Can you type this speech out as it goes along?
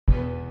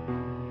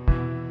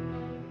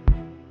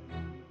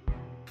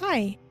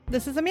Hi,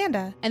 this is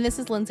Amanda, And this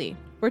is Lindsay.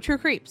 We're True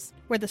Creeps,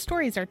 where the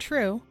stories are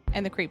true.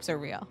 and the creeps are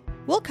real.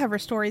 We'll cover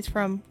stories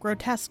from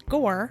grotesque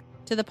gore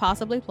To the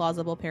possibly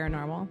plausible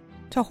paranormal,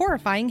 to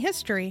horrifying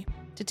history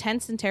to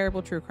tense and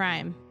terrible true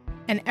crime.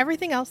 and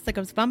everything else that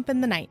goes bump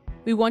in the night.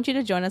 We want you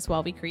to join us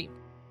while we creep.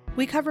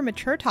 We cover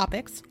mature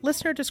topics.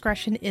 Listener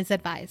discretion is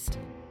advised.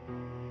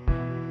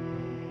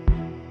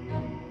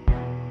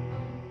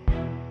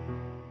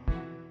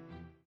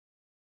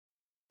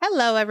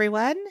 Hello,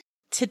 everyone.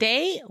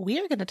 Today, we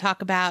are going to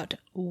talk about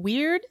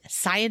weird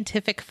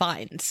scientific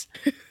finds.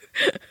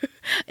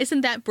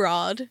 Isn't that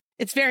broad?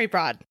 It's very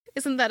broad.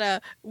 Isn't that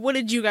a what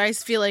did you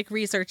guys feel like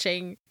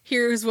researching?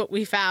 Here's what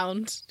we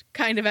found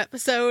kind of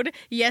episode?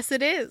 Yes,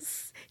 it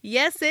is.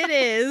 Yes, it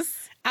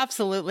is.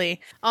 Absolutely.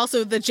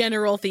 Also, the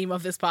general theme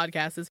of this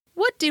podcast is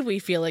what did we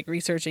feel like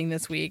researching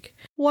this week?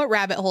 What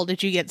rabbit hole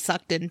did you get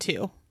sucked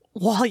into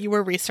while you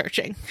were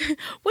researching?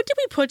 What did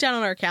we put down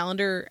on our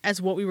calendar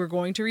as what we were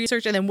going to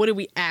research? And then what did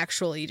we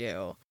actually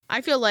do?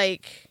 I feel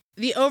like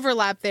the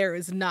overlap there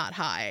is not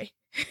high.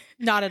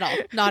 Not at all.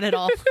 Not at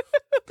all.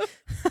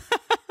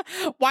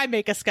 Why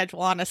make a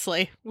schedule,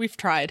 honestly? We've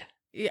tried.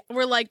 Yeah,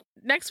 we're like,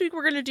 next week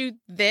we're going to do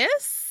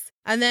this.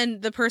 And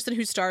then the person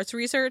who starts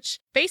research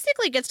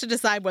basically gets to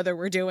decide whether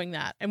we're doing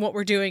that and what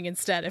we're doing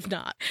instead, if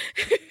not.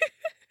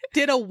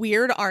 Did a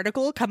weird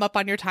article come up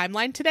on your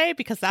timeline today?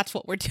 Because that's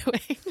what we're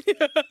doing.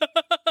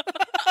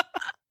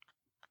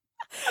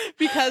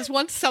 Because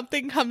once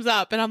something comes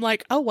up and I'm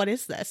like, oh, what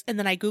is this? And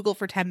then I Google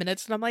for 10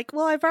 minutes and I'm like,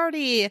 well, I've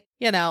already,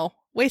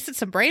 wasted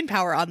some brain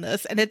power on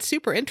this and it's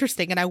super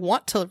interesting and I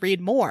want to read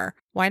more.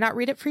 Why not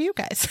read it for you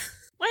guys?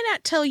 Why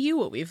not tell you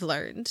what we've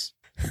learned?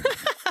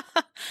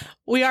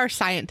 We are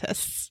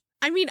scientists.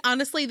 I mean,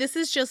 honestly, this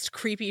is just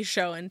creepy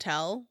show and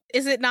tell.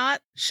 Is it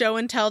not show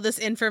and tell this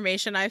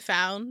information I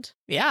found?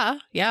 Yeah.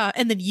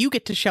 And then you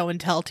get to show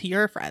and tell to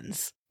your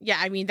friends. Yeah,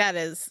 I mean, that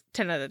is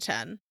 10 out of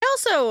 10.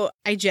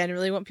 I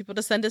genuinely want people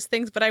to send us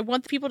things, but I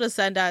want people to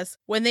send us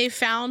when they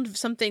found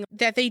something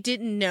that they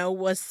didn't know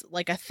was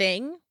like a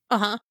thing.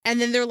 Uh-huh. And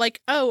then they're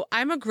like, oh,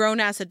 I'm a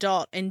grown-ass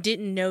adult and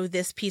didn't know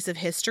this piece of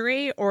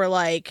history or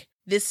like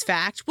this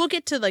fact. We'll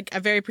get to like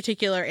a very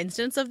particular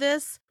instance of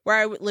this where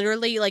I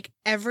literally like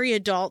every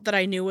adult that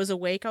I knew was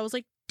awake. I was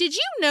like, did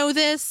you know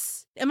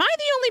this? Am I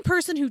the only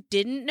person who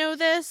didn't know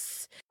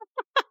this?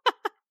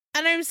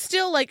 And I'm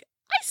still like,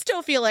 I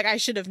still feel like I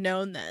should have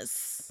known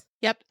this.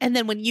 Yep. And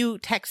then when you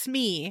text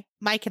me,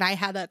 Mike and I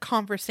had a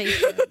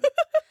conversation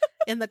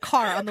in the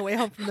car on the way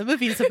home from the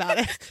movies about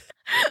it.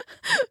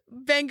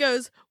 Ben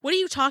goes, what are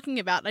you talking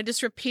about? And I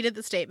just repeated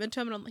the statement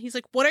to him. And he's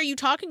like, what are you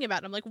talking about?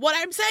 And I'm like, what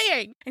I'm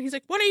saying. And he's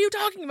like, what are you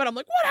talking about? I'm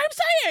like, what I'm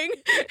saying.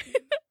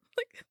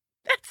 Like,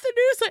 that's the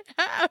news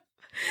I have.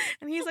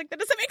 And he's like, that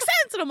doesn't make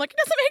sense. And I'm like, it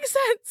doesn't make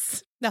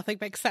sense. Nothing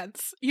makes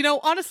sense.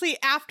 Honestly,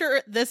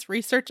 after this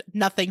research,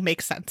 nothing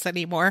makes sense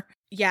anymore.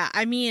 Yeah,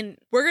 I mean,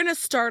 we're going to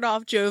start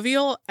off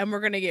jovial and we're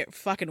going to get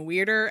fucking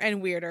weirder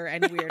and weirder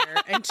and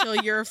weirder until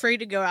you're afraid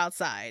to go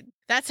outside.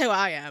 That's how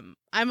I am.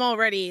 I'm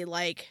already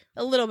like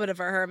a little bit of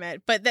a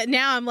hermit, but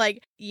now I'm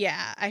like,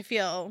 yeah, I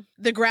feel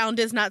the ground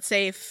is not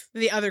safe.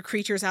 The other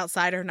creatures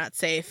outside are not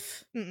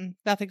safe.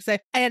 Nothing's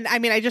safe. And I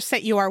mean, I just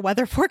sent you our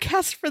weather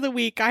forecast for the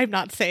week. I'm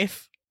not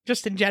safe,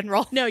 just in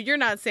general. No, you're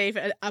not safe.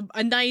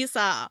 A nice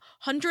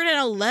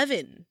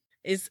 111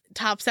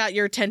 tops out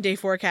your 10-day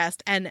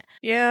forecast. And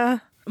yeah.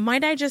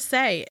 Might I just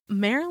say,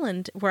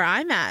 Maryland, where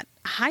I'm at,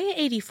 high at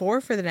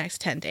 84 for the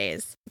next 10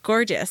 days.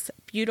 Gorgeous.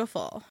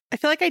 Beautiful. I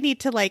feel like I need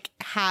to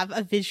have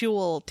a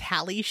visual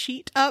tally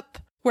sheet up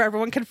where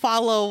everyone can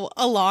follow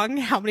along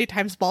how many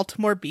times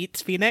Baltimore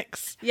beats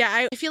Phoenix.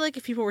 Yeah, I feel like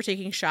if people were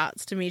taking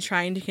shots to me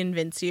trying to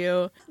convince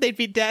you, they'd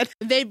be dead.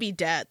 They'd be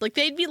dead. Like,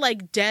 they'd be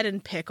dead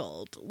and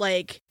pickled.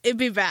 Like, it'd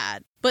be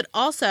bad. But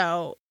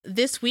also,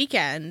 this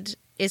weekend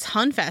is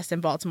Hunfest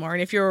in Baltimore,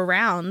 and if you're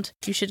around,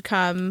 you should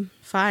come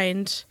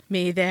find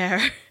me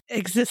there.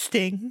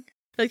 Existing.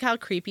 Like how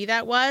creepy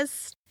that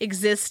was.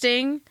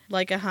 Existing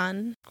like a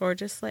Hun,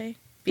 gorgeously.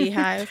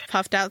 Beehive,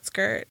 puffed out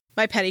skirt.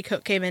 My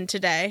petticoat came in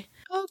today.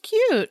 Oh,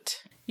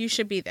 cute. You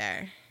should be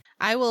there.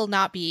 I will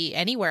not be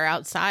anywhere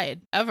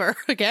outside ever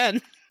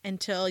again.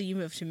 Until you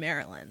move to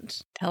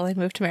Maryland. Until I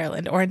move to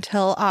Maryland, or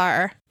until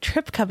our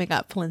trip coming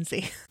up,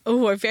 Lindsay. Oh,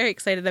 we're very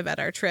excited about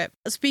our trip.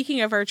 Speaking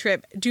of our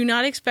trip, do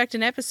not expect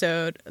an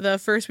episode the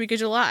first week of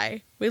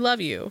July. We love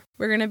you.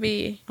 We're going to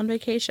be on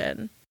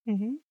vacation.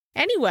 Mm-hmm.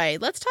 Anyway,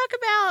 let's talk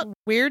about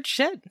weird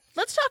shit.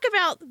 Let's talk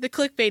about the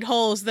clickbait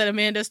holes that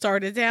Amanda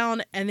started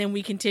down, and then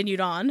we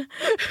continued on.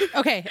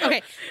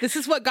 Okay. This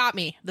is what got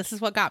me.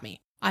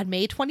 On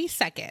May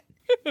 22nd,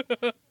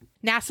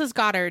 NASA's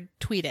Goddard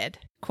tweeted,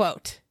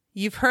 quote,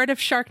 "You've heard of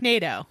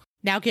Sharknado.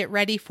 Now get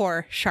ready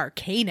for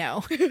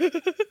Sharkano."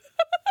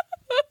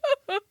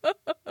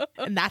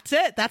 And that's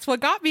it. That's what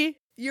got me.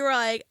 You're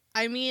like,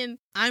 I mean,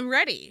 I'm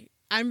ready.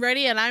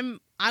 And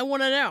I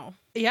want to know.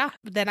 Yeah.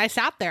 Then I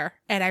sat there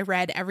and I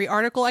read every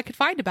article I could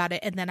find about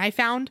it. And then I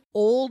found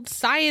old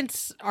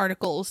science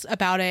articles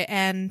about it.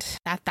 And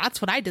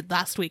that's what I did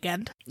last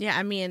weekend. Yeah.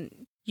 I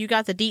mean, You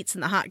got the deets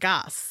and the hot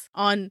goss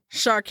on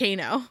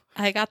Sharkano.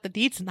 I got the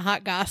deets and the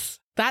hot goss.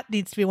 That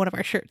needs to be one of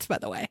our shirts, by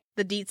the way.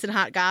 The deets and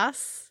hot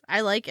goss?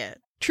 I like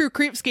it. True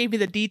Creeps gave me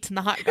the deets and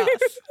the hot goss.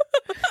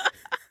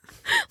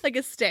 Like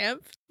a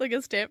stamp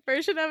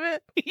version of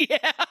it?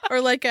 Yeah.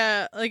 Or like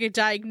a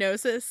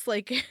diagnosis,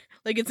 like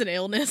it's an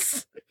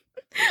illness.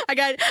 I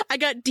got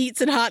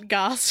deets and hot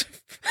goss.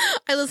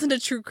 I listened to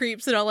True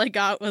Creeps and all I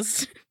got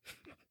was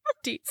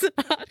deets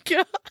and hot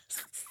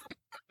goss.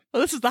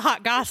 Well, this is the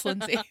hot goss,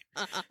 Lindsay.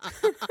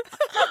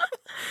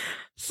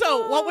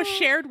 So what was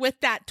shared with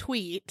that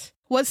tweet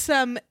was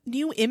some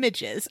new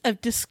images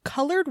of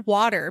discolored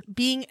water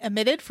being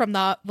emitted from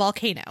the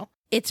volcano.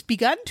 It's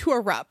begun to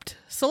erupt.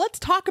 So let's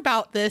talk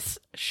about this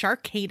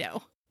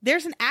Sharkano.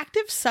 There's an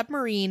active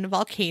submarine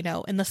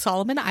volcano in the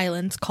Solomon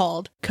Islands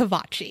called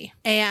Kavachi,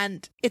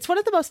 and it's one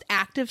of the most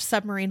active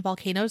submarine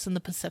volcanoes in the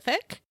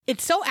Pacific.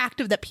 It's so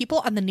active that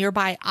people on the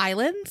nearby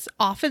islands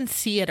often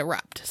see it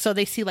erupt. So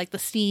they see like the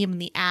steam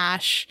and the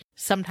ash.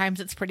 Sometimes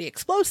it's pretty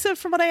explosive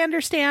from what I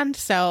understand,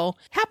 so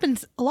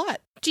happens a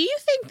lot. Do you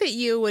think that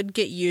you would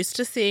get used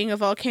to seeing a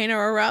volcano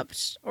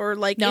erupt? Or,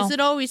 like, No. Is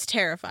it always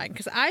terrifying?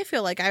 Because I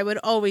feel like I would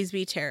always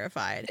be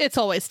terrified. It's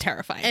always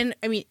terrifying. And,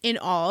 I mean, in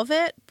all of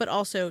it, but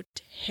also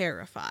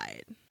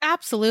terrified.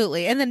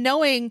 Absolutely. And then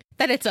knowing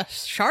that it's a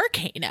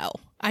Sharkano,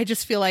 I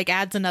just feel like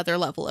adds another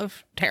level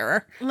of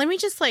terror. Let me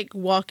just, like,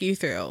 walk you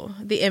through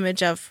the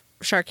image of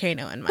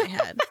Sharkano in my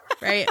head,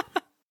 right?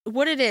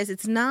 What it is,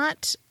 it's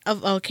not a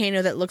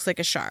volcano that looks like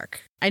a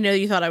shark. I know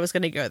you thought I was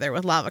going to go there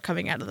with lava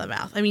coming out of the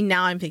mouth. I mean,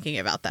 now I'm thinking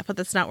about that, but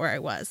that's not where I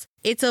was.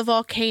 It's a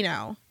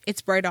volcano.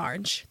 It's bright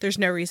orange. There's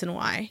no reason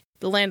why.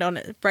 The land on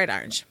it is bright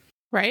orange.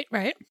 Right,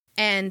 right.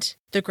 And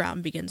the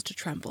ground begins to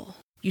tremble.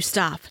 You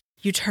stop.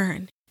 You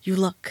turn. You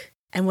look.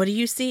 And what do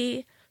you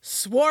see?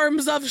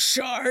 Swarms of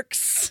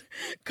sharks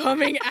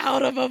coming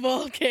out of a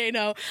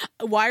volcano.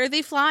 Why are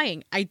they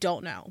flying? I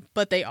don't know,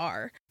 but they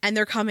are. And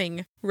they're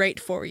coming right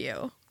for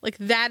you. Like,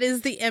 that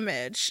is the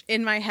image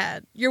in my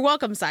head. You're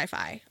welcome,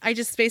 sci-fi. I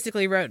just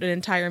basically wrote an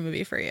entire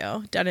movie for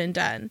you. Done and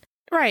done.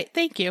 Right.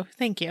 Thank you.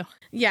 Thank you.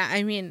 Yeah,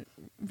 I mean,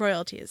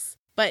 royalties.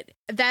 But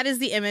that is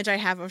the image I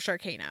have of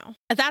Sharkano.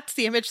 That's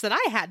the image that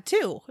I had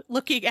too.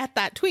 Looking at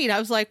that tweet, I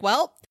was like,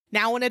 well,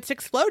 now when it's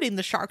exploding,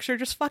 the sharks are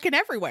just fucking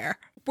everywhere.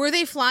 Were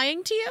they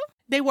flying to you?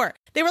 They were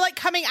like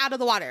coming out of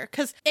the water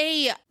because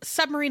a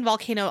submarine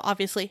volcano,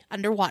 obviously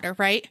underwater,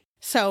 right?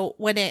 So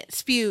when it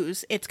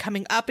spews, it's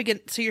coming up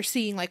against, so you're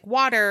seeing like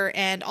water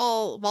and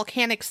all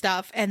volcanic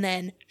stuff and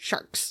then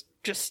sharks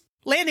just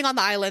landing on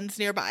the islands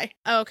nearby.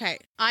 Okay.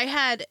 I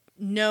had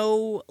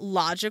no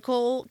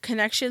logical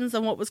connections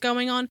on what was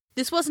going on.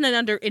 This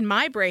wasn't in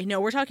my brain.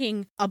 No, we're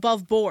talking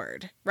above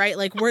board, right?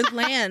 Like we're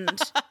land.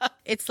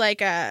 It's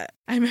like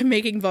I'm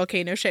making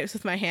volcano shapes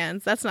with my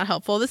hands. That's not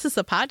helpful. This is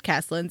a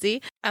podcast,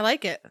 Lindsay. I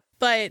like it.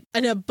 But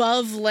an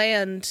above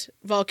land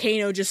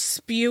volcano just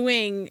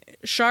spewing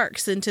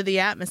sharks into the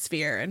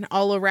atmosphere and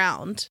all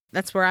around.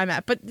 That's where I'm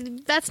at. But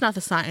that's not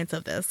the science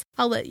of this.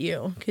 I'll let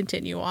you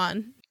continue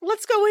on.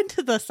 Let's go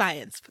into the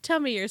science. Tell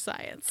me your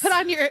science. Put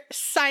on your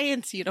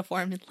science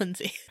uniform,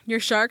 Lindsay. Your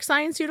shark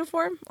science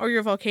uniform or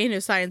your volcano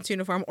science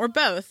uniform or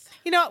both?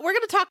 You know what? We're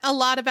going to talk a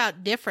lot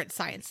about different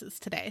sciences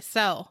today.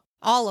 So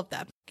all of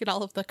them. Get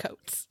all of the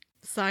coats.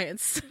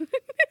 Science.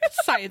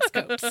 Science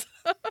coats.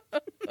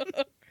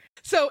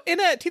 So in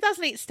a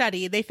 2008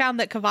 study, they found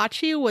that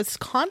Kavachi was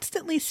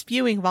constantly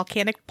spewing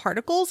volcanic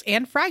particles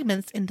and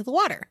fragments into the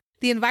water.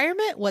 The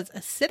environment was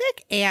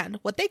acidic and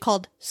what they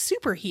called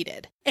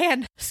superheated.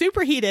 And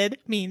superheated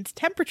means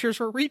temperatures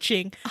were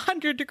reaching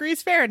 100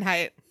 degrees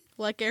Fahrenheit.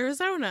 Like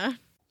Arizona.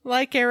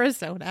 Like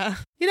Arizona.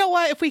 You know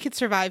what? If we could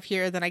survive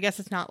here, then I guess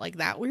it's not like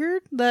that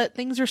weird that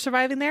things are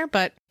surviving there.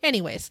 But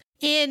anyways,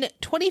 in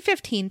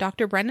 2015,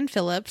 Dr. Brennan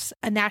Phillips,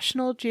 a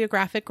National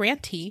Geographic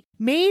grantee,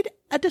 made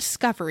a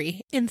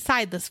discovery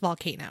inside this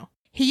volcano.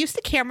 He used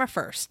the camera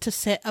first to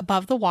sit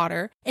above the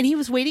water, and he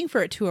was waiting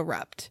for it to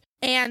erupt.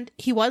 And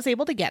he was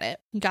able to get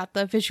it. He got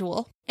the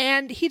visual.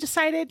 And he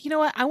decided, you know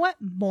what? I want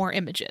more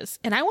images.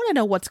 And I want to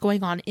know what's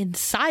going on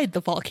inside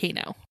the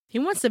volcano. He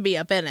wants to be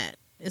up in it,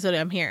 is what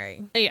I'm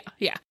hearing.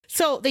 Yeah.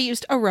 So they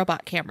used a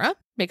robot camera.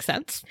 Makes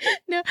sense.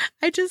 No,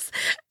 I just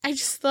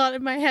thought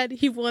in my head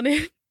he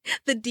wanted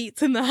the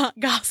deets and the hot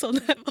goss on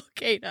that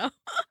volcano.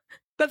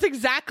 That's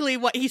exactly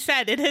what he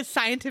said in his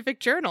scientific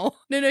journal.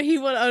 No, he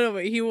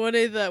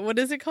wanted the, what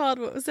is it called?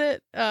 What was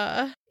it?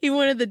 He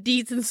wanted the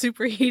deets and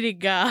superheated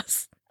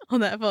gas on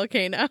that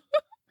volcano.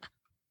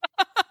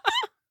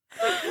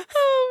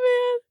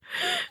 Oh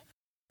man.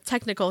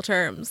 Technical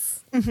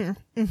terms.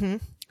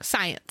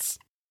 Science.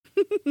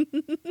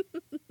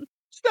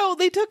 So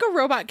they took a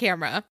robot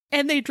camera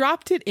and they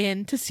dropped it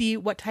in to see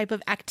what type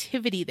of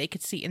activity they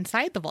could see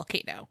inside the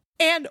volcano.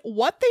 And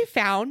what they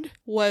found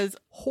was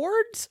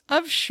hordes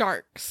of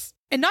sharks.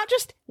 And not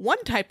just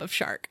one type of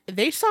shark.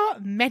 They saw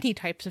many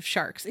types of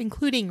sharks,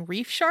 including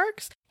reef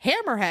sharks,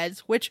 hammerheads,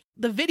 which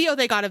the video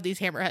they got of these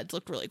hammerheads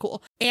looked really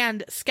cool,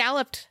 and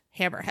scalloped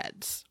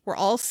hammerheads were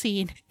all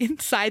seen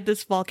inside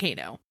this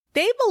volcano.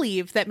 They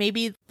believe that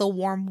maybe the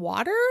warm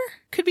water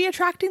could be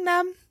attracting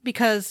them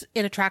because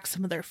it attracts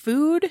some of their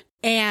food.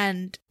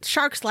 And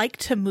sharks like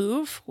to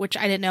move, which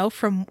I didn't know,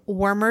 from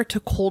warmer to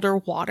colder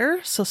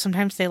water. So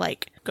sometimes they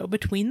like go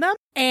between them.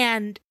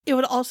 And it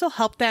would also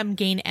help them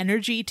gain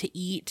energy to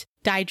eat,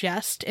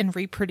 digest, and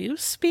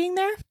reproduce being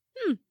there.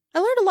 I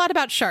learned a lot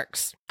about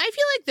sharks. I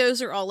feel like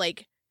those are all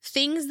like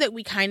things that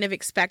we kind of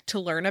expect to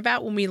learn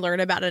about when we learn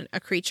about a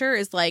creature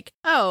is like,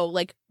 oh,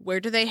 like where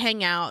do they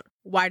hang out?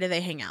 Why do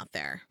they hang out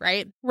there?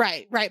 Right?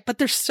 Right. But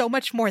there's so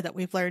much more that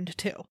we've learned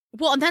too.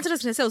 Well, and that's what I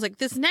was going to say. I was like,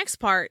 this next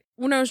part,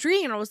 when I was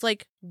reading it, I was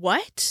like,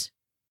 what?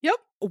 Yep.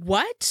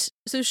 What?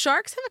 So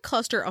sharks have a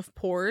cluster of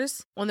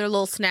pores on their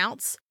little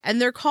snouts, and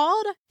they're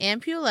called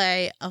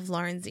ampullae of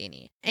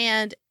Lorenzini.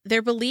 And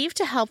they're believed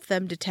to help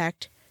them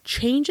detect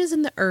changes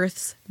in the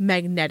Earth's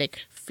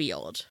magnetic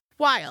field.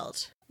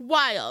 Wild.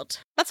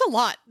 That's a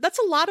lot. That's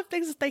a lot of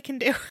things that they can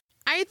do.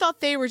 I thought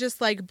they were just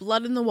like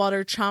blood in the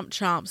water, chomp,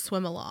 chomp,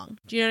 swim along.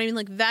 Do you know what I mean?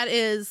 Like that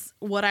is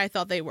what I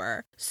thought they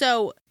were.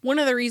 So one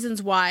of the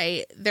reasons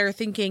why they're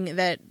thinking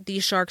that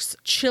these sharks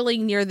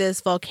chilling near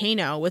this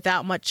volcano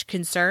without much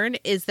concern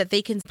is that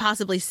they can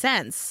possibly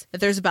sense that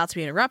there's about to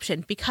be an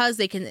eruption because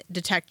they can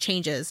detect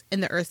changes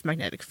in the Earth's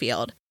magnetic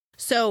field.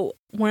 So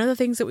one of the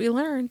things that we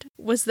learned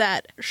was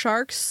that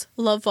sharks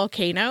love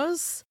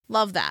volcanoes.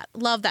 Love that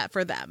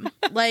for them.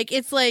 Like,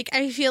 it's like,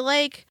 I feel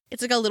like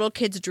it's like a little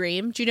kid's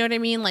dream. Do you know what I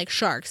mean? Like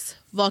sharks,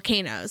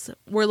 volcanoes.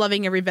 We're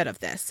loving every bit of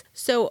this.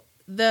 So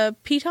the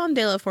Piton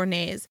de la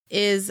Fournaise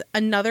is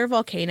another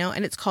volcano,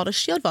 and it's called a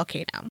shield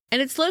volcano.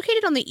 And it's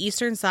located on the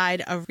eastern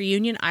side of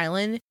Reunion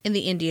Island in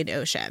the Indian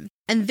Ocean.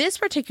 And this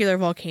particular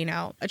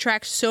volcano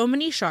attracts so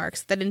many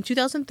sharks that in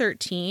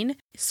 2013,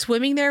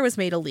 swimming there was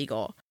made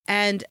illegal.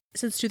 And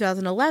since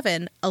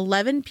 2011,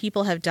 11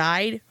 people have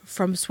died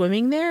from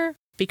swimming there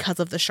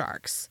because of the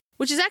sharks,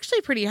 which is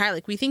actually pretty high.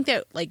 Like we think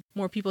that like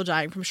more people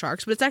dying from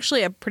sharks, but it's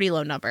actually a pretty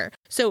low number.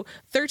 So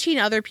 13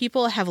 other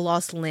people have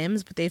lost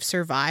limbs, but they've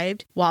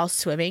survived while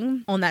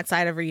swimming on that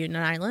side of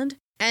Reunion Island.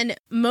 And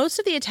most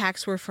of the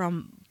attacks were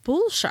from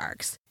bull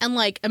sharks. And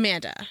like,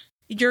 Amanda,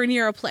 you're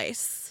near a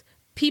place.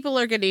 People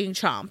are getting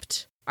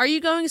chomped. Are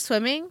you going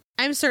swimming?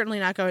 I'm certainly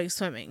not going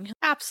swimming.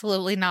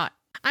 Absolutely not.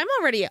 I'm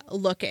already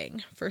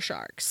looking for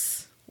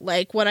sharks.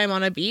 Like when I'm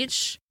on a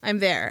beach, I'm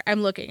there.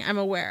 I'm looking. I'm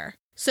aware.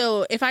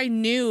 So if I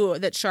knew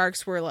that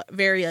sharks were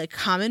very like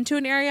common to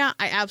an area,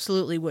 I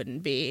absolutely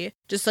wouldn't be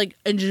just like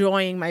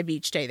enjoying my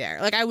beach day there.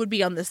 Like I would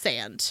be on the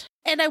sand.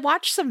 And I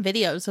watched some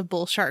videos of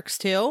bull sharks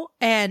too,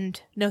 and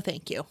no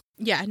thank you.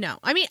 Yeah, no.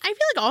 I mean, I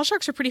feel like all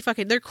sharks are pretty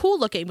they're cool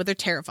looking, but they're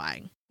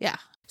terrifying. Yeah.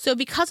 So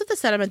because of the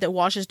sediment that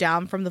washes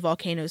down from the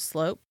volcano's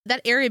slope,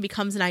 that area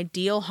becomes an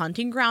ideal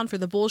hunting ground for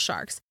the bull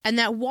sharks, and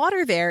that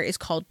water there is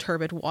called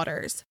turbid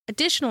waters.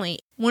 Additionally,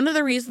 one of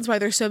the reasons why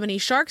there's so many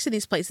sharks in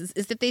these places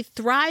is that they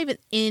thrive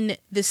in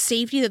the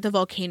safety that the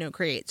volcano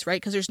creates,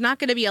 right? Because there's not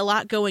going to be a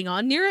lot going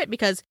on near it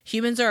because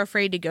humans are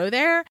afraid to go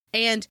there,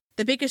 and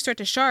the biggest threat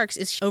to sharks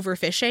is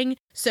overfishing.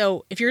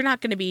 So if you're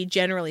not going to be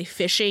generally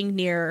fishing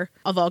near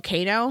a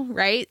volcano,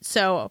 right?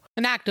 So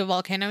an active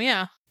volcano,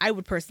 yeah. I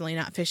would personally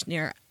not fish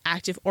near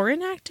active or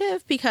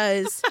inactive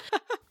because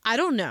I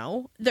don't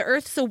know. The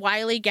Earth's a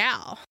wily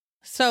gal.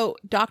 So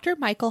Dr.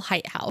 Michael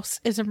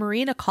Heithaus is a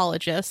marine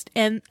ecologist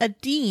and a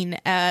dean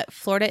at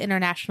Florida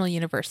International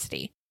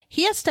University.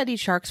 He has studied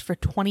sharks for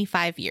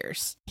 25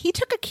 years. He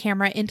took a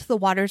camera into the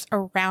waters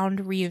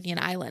around Reunion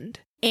Island.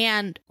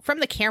 And from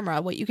the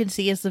camera, what you can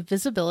see is the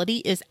visibility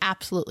is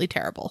absolutely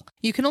terrible.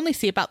 You can only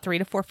see about 3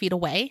 to 4 feet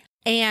away.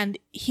 And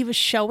he was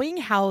showing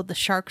how the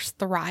sharks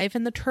thrive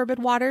in the turbid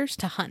waters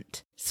to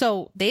hunt.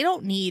 So they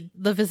don't need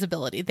the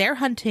visibility. They're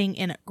hunting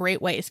in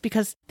great ways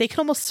because they can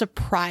almost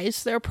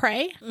surprise their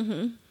prey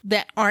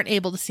that aren't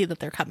able to see that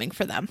they're coming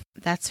for them.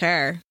 That's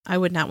fair. I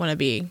would not want to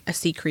be a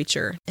sea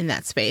creature in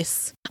that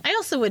space. I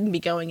also wouldn't be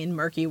going in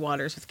murky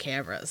waters with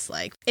cameras.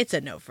 Like, it's a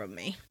no from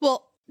me.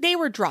 Well, they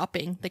were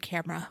dropping the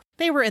camera.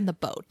 They were in the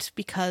boat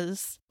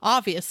because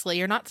obviously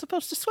you're not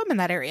supposed to swim in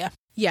that area.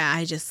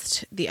 Yeah,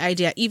 the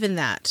idea, even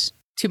that.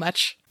 Too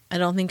much. I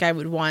don't think I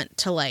would want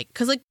to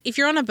because if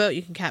you're on a boat,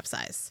 you can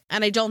capsize.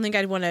 And I don't think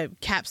I'd want to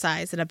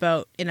capsize in a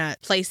boat in a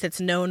place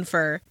that's known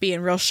for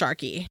being real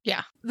sharky.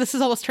 Yeah. This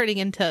is almost turning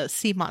into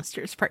Sea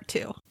Monsters Part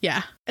 2.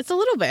 Yeah. It's a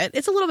little bit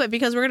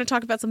because we're going to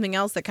talk about something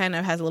else that kind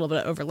of has a little bit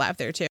of overlap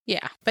there too.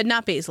 Yeah. But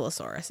not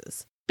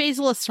Basilosauruses.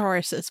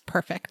 Basilosaurus is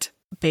perfect.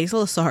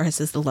 Basilosaurus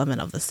is the lemon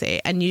of the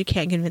sea, and you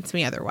can't convince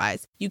me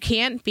otherwise. You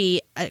can't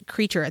be a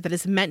creature that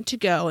is meant to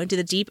go into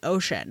the deep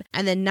ocean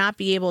and then not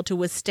be able to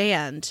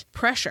withstand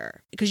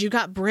pressure because you've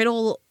got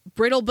brittle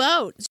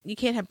bones. You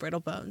can't have brittle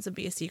bones and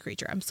be a sea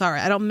creature. I'm sorry.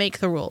 I don't make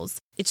the rules.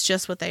 It's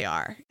just what they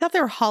are. I thought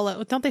they were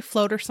hollow. Don't they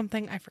float or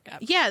something? I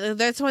forgot. Yeah,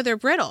 that's why they're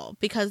brittle,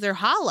 because they're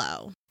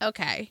hollow.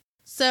 Okay.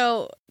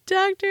 So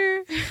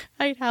Dr.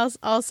 Heithaus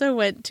also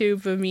went to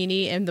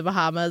Bimini in the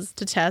Bahamas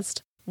to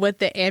test what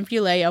the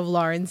ampullae of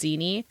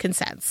Lorenzini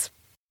consents.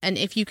 And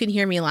if you can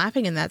hear me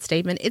laughing in that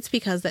statement, it's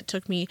because that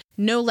took me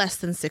no less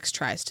than 6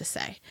 tries to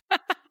say.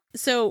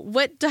 So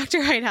what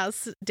Dr.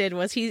 Whitehouse did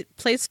was he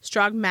placed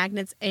strong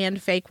magnets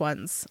and fake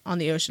ones on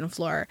the ocean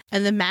floor,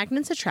 and the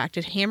magnets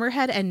attracted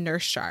hammerhead and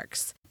nurse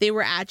sharks. They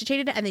were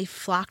agitated and they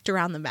flocked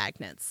around the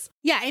magnets.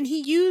 Yeah, and he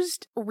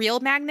used real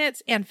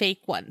magnets and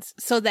fake ones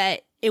so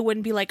that it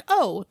wouldn't be like,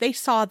 oh, they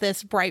saw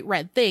this bright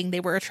red thing, they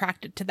were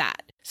attracted to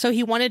that. So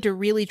he wanted to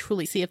really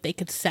truly see if they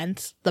could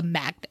sense the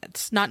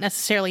magnets, not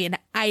necessarily an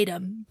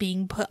item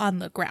being put on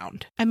the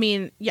ground. I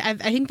mean, yeah,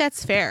 I think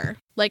that's fair.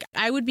 Like,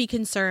 I would be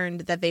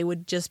concerned that they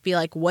would just be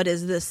like, what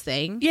is this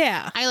thing?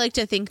 Yeah. I like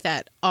to think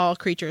that all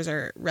creatures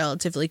are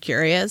relatively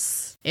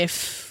curious,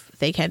 if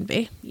they can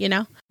be, you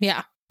know?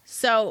 Yeah.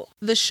 So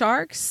the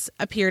sharks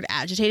appeared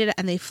agitated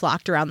and they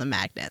flocked around the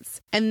magnets.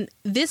 And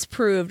this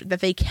proved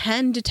that they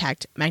can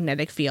detect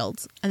magnetic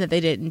fields and that they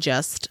didn't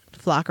just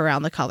flock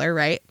around the color,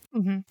 right?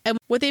 Mm-hmm. And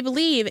what they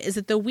believe is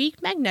that the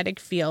weak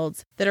magnetic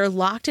fields that are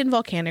locked in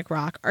volcanic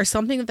rock are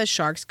something that the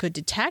sharks could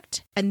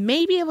detect and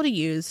may be able to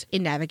use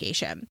in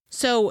navigation.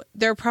 So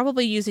they're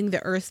probably using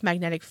the Earth's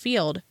magnetic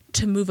field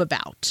to move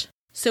about.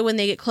 So when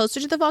they get closer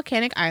to the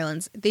volcanic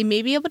islands, they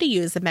may be able to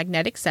use the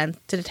magnetic sense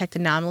to detect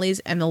anomalies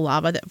and the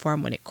lava that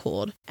formed when it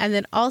cooled. And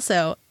then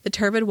also, the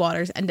turbid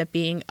waters end up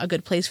being a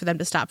good place for them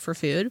to stop for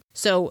food.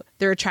 So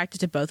they're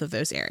attracted to both of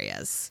those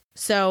areas.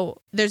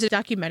 So there's a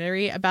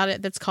documentary about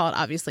it that's called,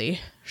 obviously,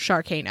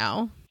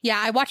 Sharkano.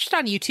 Yeah, I watched it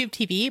on YouTube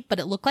TV, but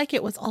it looked like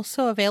it was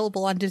also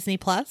available on Disney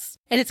Plus.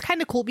 And it's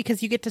kind of cool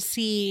because you get to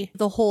see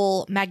the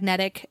whole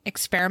magnetic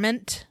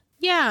experiment.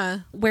 Yeah.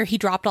 Where he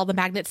dropped all the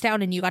magnets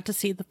down and you got to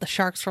see that the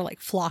sharks were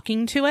like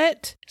flocking to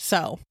it.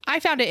 So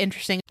I found it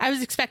interesting. I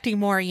was expecting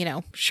more,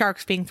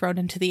 sharks being thrown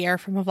into the air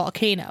from a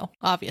volcano,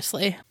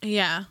 obviously.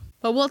 Yeah.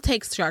 But we'll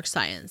take shark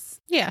science.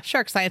 Yeah,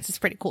 shark science is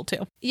pretty cool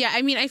too. Yeah,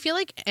 I mean, I feel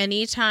like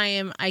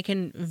anytime I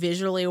can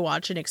visually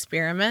watch an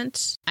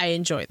experiment, I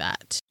enjoy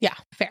that. Yeah,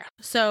 fair.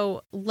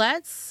 So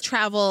let's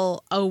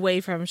travel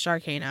away from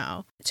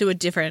Sharkano to a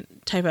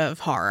different type of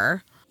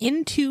horror.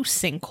 Into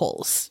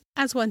sinkholes.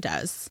 As one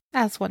does.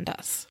 As one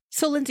does.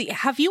 So, Lindsay,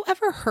 have you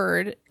ever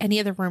heard any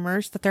of the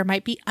rumors that there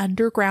might be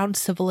underground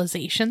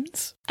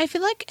civilizations? I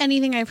feel like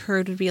anything I've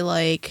heard would be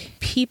like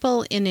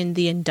people in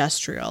the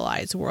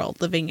industrialized world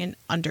living in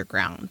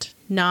underground,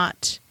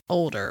 not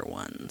older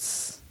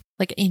ones.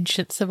 Like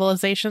ancient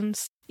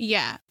civilizations?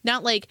 Yeah.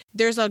 Not like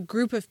there's a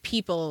group of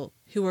people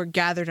who are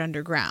gathered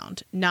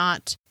underground,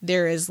 not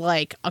there is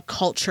like a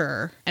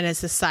culture and a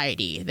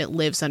society that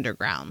lives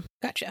underground.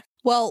 Gotcha.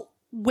 Well,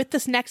 with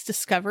this next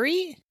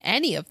discovery,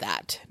 any of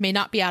that may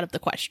not be out of the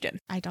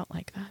question. I don't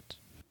like that.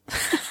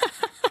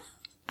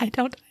 I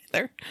don't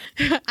either.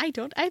 I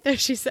don't either,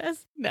 she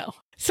says. No.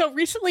 So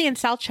recently in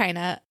South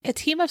China, a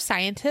team of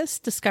scientists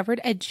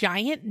discovered a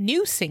giant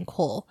new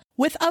sinkhole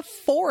with a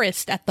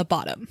forest at the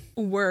bottom.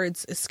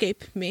 Words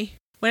escape me.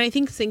 When I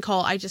think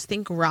sinkhole, I just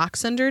think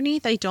rocks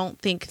underneath. I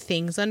don't think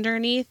things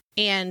underneath.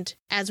 And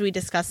as we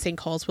discuss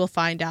sinkholes, we'll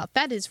find out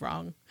that is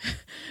wrong.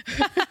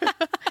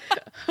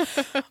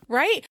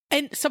 Right?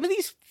 And some of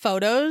these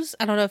photos,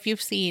 I don't know if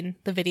you've seen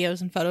the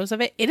videos and photos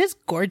of it. It is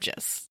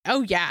gorgeous.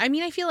 Oh, yeah. I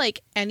mean, I feel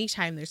like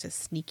anytime there's a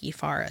sneaky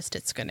forest,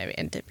 it's going to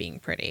end up being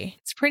pretty.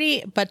 It's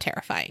pretty, but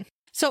terrifying.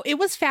 So it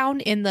was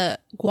found in the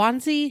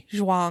Guangxi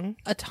Zhuang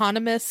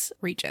Autonomous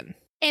Region.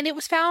 And it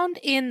was found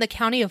in the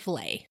county of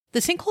Leh. The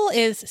sinkhole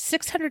is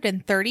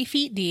 630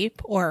 feet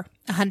deep, or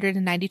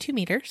 192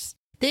 meters.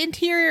 The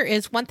interior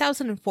is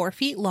 1,004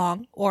 feet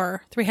long,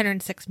 or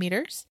 306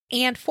 meters,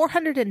 and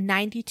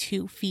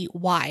 492 feet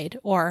wide,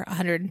 or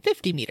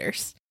 150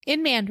 meters.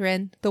 In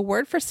Mandarin, the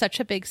word for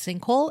such a big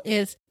sinkhole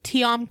is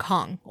Tiam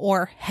Kong,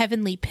 or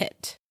heavenly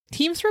pit.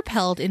 Teams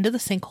rappelled into the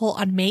sinkhole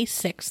on May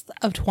 6th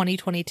of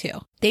 2022.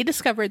 They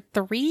discovered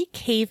 3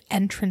 cave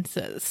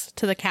entrances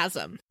to the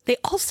chasm. They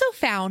also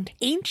found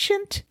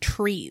ancient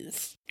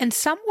trees, and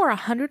some were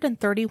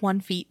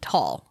 131 feet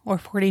tall, or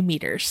 40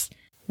 meters.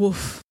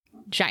 Woof.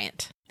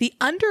 Giant. The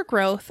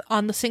undergrowth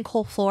on the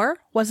sinkhole floor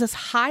was as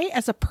high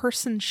as a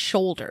person's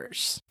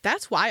shoulders.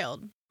 That's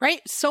wild. Right?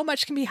 So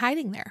much can be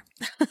hiding there.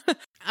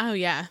 Oh,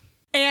 yeah.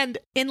 And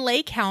in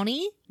Leh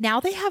County,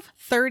 now they have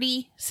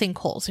 30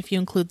 sinkholes, if you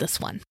include this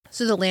one.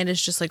 So the land is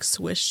just like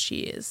Swiss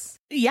cheese.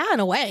 Yeah, in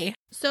a way.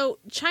 So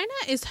China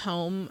is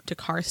home to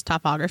karst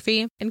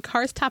topography, and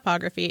karst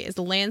topography is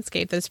a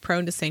landscape that is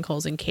prone to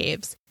sinkholes and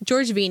caves.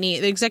 George Vini,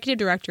 the executive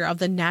director of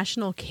the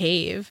National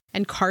Cave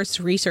and Karst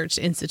Research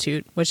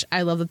Institute, which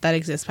I love that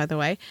exists, by the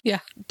way,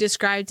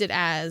 described it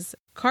as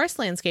karst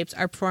landscapes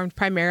are formed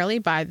primarily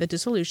by the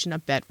dissolution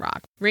of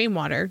bedrock.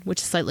 Rainwater,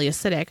 which is slightly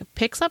acidic,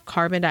 picks up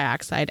carbon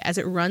dioxide as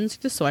it runs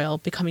through the soil,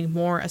 becoming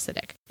more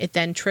acidic. It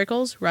then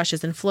trickles,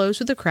 rushes, and flows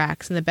through the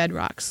cracks in the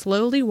bedrock,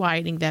 slowly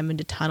widening them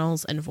into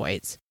tunnels and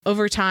voids.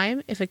 Over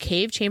time, if a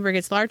cave chamber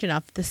gets large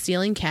enough, the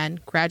ceiling can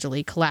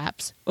gradually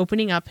collapse,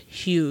 opening up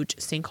huge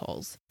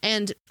sinkholes.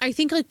 And I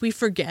think we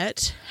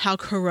forget how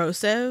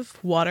corrosive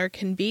water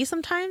can be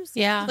sometimes.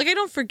 Yeah. I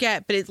don't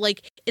forget, but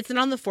it's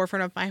not on the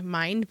forefront of my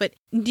mind. But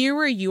near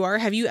where you are,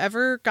 have you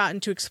ever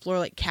gotten to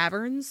explore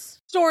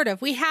caverns? Sort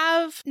of. We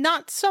have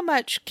not so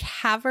much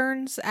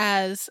caverns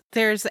as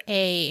there's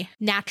a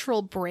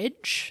natural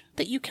bridge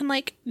that you can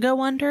like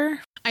go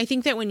under. I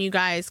think that when you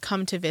guys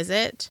come to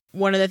visit,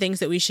 one of the things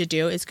that we should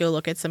do is go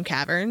look at some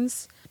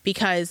caverns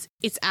because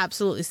it's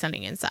absolutely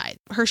stunning inside.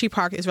 Hershey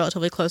Park is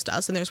relatively close to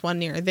us, and there's one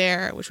near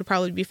there, which would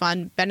probably be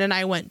fun. Ben and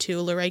I went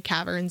to Luray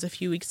Caverns a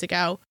few weeks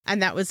ago,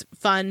 and that was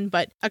fun,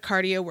 but a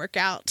cardio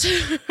workout.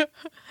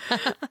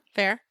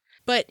 Fair.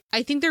 But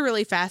I think they're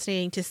really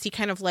fascinating to see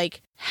kind of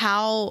like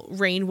how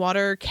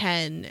rainwater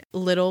can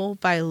little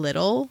by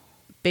little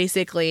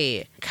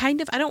basically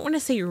kind of, I don't want to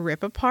say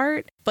rip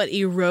apart, but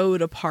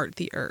erode apart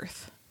the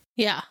earth.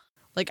 Yeah.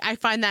 Like, I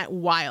find that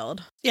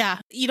wild. Yeah.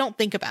 You don't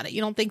think about it.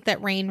 You don't think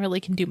that rain really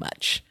can do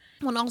much.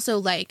 And also,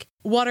 like,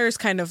 water is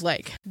kind of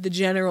like the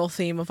general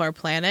theme of our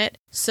planet.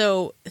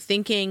 So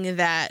thinking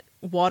that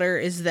water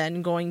is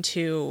then going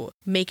to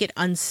make it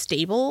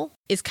unstable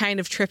is kind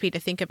of trippy to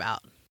think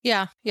about.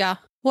 Yeah. Yeah.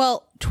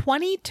 Well,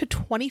 20 to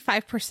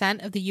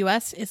 25% of the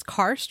U.S. is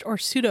karst or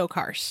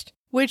pseudokarst,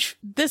 which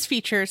this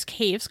features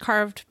caves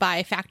carved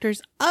by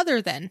factors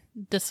other than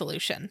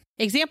dissolution.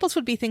 Examples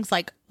would be things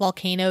like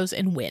volcanoes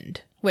and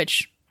wind,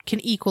 which can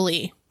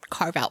equally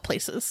carve out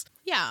places.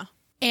 Yeah.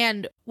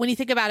 And when you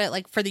think about it,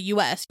 like for the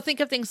U.S.,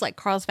 think of things like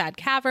Carlsbad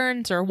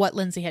Caverns or what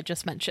Lindsay had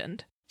just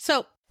mentioned.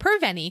 So, per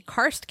Venny,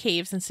 karst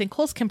caves and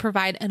sinkholes can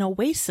provide an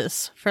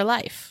oasis for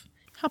life.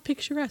 How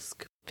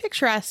picturesque.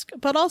 Picturesque,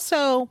 but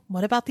also,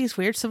 what about these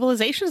weird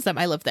civilizations that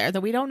might live there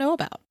that we don't know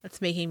about?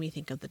 That's making me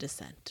think of The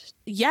Descent.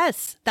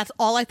 Yes, that's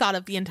all I thought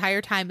of the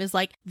entire time is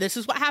like, this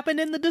is what happened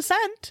in The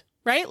Descent,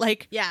 right?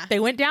 Like, yeah, they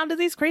went down to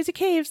these crazy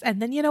caves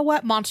and then you know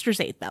what?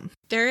 Monsters ate them.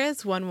 There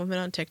is one woman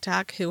on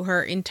TikTok who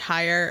her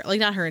entire, like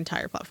not her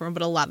entire platform,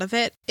 but a lot of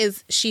it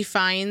is she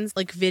finds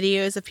like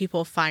videos of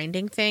people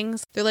finding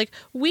things. They're like,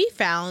 we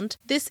found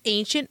this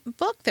ancient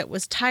book that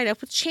was tied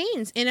up with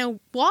chains in a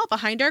wall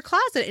behind our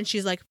closet. And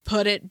she's like,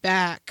 put it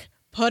back.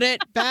 Put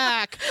it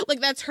back. Like,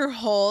 that's her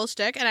whole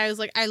shtick. And I was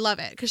like, I love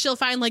it. Because she'll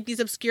find like these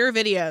obscure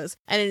videos.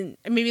 And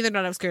maybe they're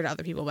not obscure to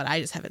other people, but I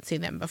just haven't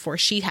seen them before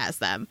she has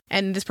them.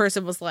 And this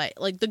person was like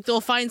they'll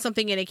find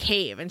something in a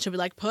cave and she'll be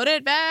like, put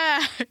it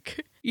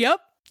back. Yep.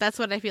 That's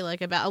what I feel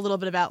like about a little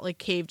bit about like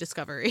cave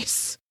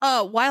discoveries.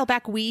 A while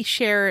back, we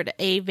shared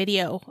a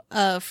video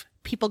of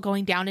people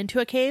going down into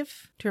a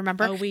cave. Do you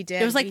remember? Oh, we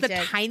did. It was like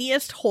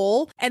tiniest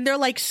hole, and they're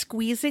like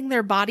squeezing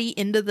their body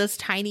into this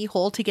tiny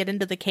hole to get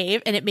into the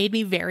cave, and it made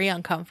me very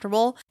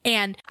uncomfortable.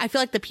 And I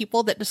feel like the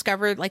people that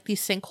discovered like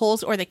these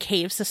sinkholes or the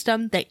cave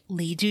system that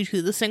leads you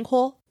to the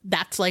sinkhole,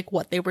 that's like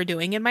what they were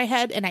doing in my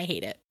head, and I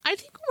hate it. I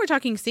think when we're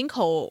talking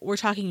sinkhole, we're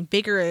talking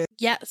bigger.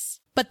 Yes.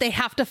 But they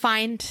have to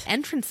find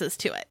entrances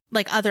to it,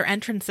 like other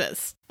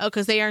entrances. Oh,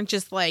 because they aren't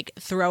just like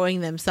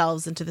throwing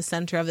themselves into the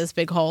center of this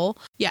big hole.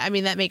 Yeah, I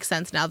mean, that makes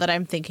sense now that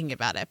I'm thinking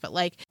about it. But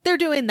like, they're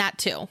doing that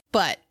too.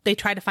 But they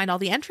try to find all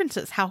the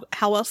entrances. How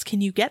else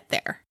can you get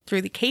there?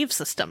 Through the cave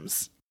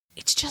systems.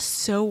 It's just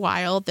so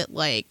wild that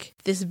like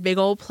this big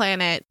old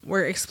planet,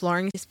 we're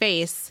exploring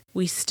space.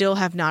 We still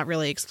have not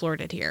really explored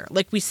it here.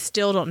 Like, we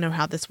still don't know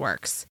how this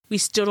works. We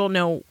still don't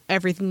know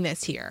everything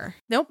that's here.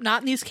 Nope,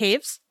 not in these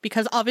caves,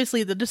 because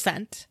obviously the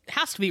descent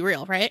has to be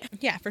real, right?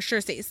 Yeah, for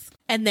sure, Stace.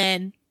 And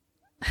then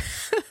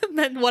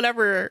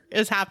whatever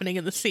is happening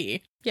in the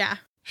sea. Yeah.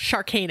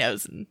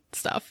 Sharknadoes and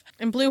stuff.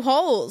 And blue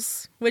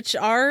holes, which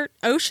are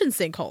ocean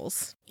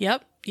sinkholes.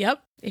 Yep.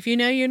 If you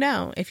know, you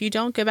know. If you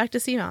don't, go back to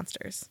sea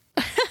monsters.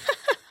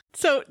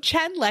 So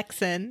Chen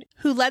Lexin,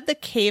 who led the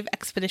cave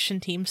expedition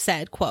team,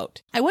 said,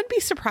 quote, I wouldn't be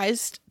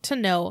surprised to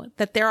know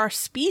that there are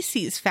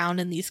species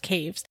found in these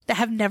caves that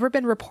have never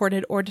been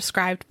reported or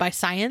described by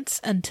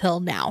science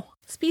until now.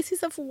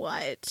 Species of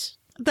what?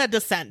 The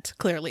descent,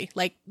 clearly.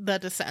 Like, the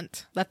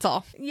descent. That's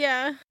all.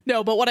 Yeah.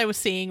 No, but what I was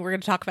seeing, we're going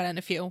to talk about it in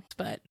a few.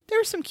 But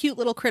there are some cute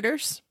little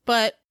critters.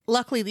 But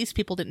luckily, these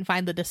people didn't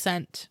find the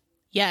descent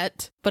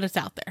yet. But it's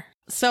out there.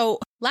 So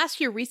last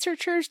year,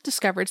 researchers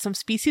discovered some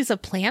species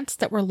of plants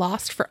that were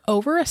lost for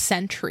over a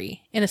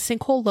century in a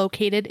sinkhole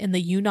located in the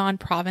Yunnan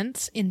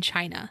province in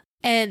China.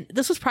 And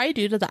this was probably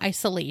due to the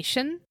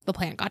isolation. The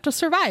plant got to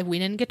survive. We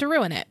didn't get to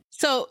ruin it.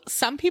 So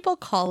some people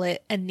call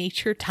it a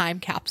nature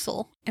time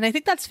capsule. And I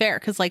think that's fair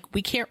because, like,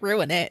 we can't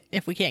ruin it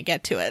if we can't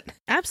get to it.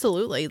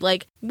 Absolutely.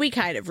 Like, we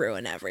kind of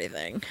ruin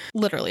everything.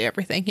 Literally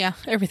everything. Yeah.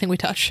 Everything we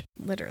touch.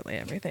 Literally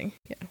everything.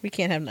 Yeah. We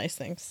can't have nice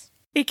things.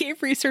 It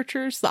gave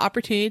researchers the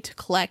opportunity to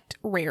collect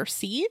rare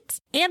seeds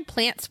and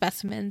plant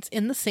specimens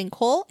in the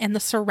sinkhole and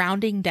the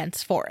surrounding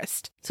dense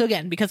forest. So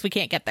again, because we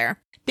can't get there.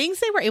 Things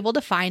they were able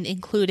to find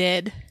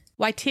included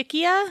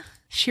Witteckia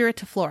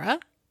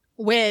shiratiflora,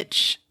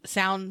 which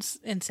sounds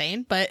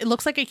insane, but it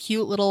looks like a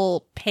cute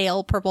little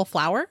pale purple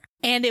flower.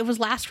 And it was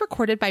last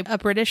recorded by a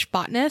British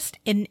botanist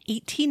in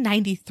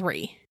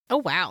 1893. Oh,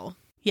 wow.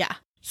 Yeah.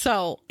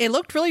 So it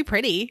looked really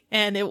pretty,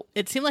 and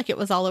it seemed like it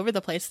was all over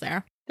the place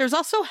there. There's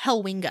also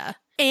Hellwinga,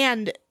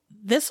 and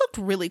this looked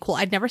really cool.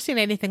 I'd never seen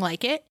anything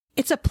like it.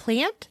 It's a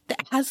plant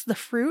that has the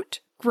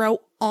fruit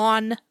grow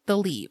on the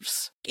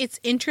leaves. It's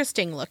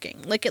interesting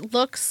looking. Like, it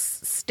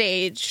looks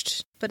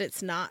staged, but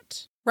it's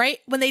not. Right?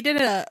 When they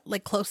did a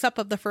like close up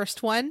of the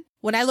first one,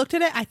 when I looked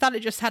at it, I thought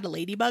it just had a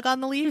ladybug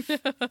on the leaf.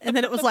 And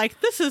then it was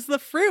like, this is the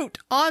fruit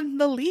on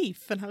the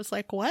leaf. And I was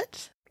like,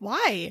 what?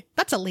 Why?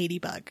 That's a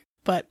ladybug.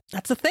 But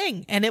that's a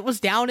thing. And it was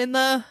down in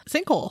the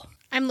sinkhole.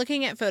 I'm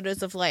looking at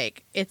photos of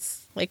like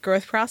its like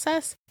growth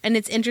process, and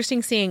it's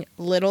interesting seeing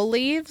little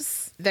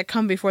leaves that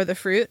come before the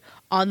fruit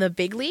on the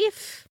big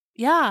leaf.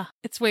 Yeah,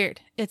 it's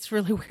weird. It's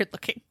really weird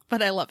looking,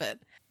 but I love it.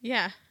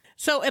 Yeah.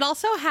 So it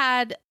also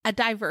had a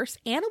diverse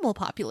animal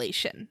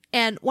population.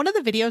 And one of the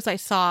videos I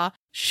saw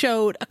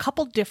showed a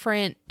couple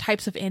different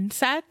types of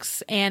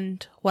insects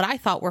and what I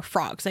thought were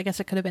frogs. I guess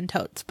it could have been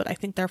toads, but I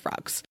think they're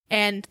frogs.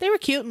 And they were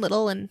cute and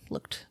little and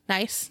looked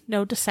nice.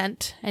 No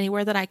descent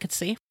anywhere that I could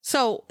see.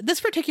 So this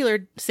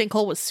particular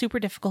sinkhole was super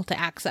difficult to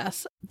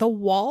access. The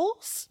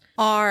walls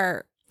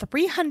are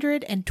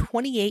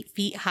 328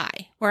 feet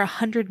high, or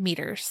 100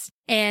 meters.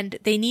 And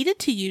they needed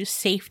to use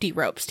safety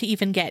ropes to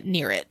even get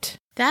near it.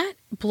 That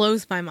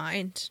blows my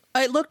mind.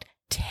 It looked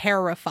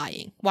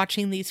terrifying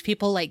watching these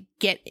people like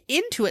get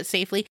into it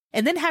safely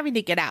and then having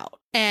to get out.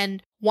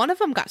 And one of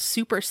them got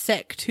super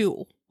sick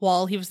too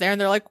while he was there. And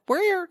they're like,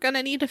 we're going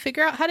to need to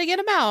figure out how to get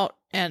him out.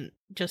 And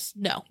just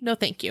no,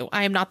 thank you.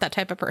 I am not that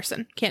type of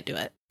person. Can't do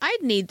it.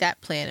 I'd need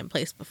that plan in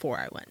place before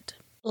I went.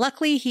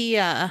 Luckily, he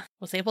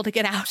was able to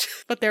get out.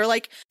 But they're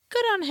like,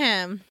 good on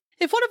him.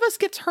 If one of us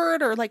gets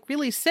hurt or like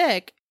really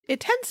sick, it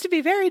tends to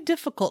be very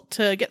difficult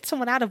to get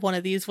someone out of one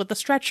of these with a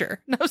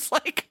stretcher. And I was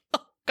like,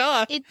 oh,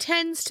 God. It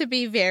tends to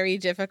be very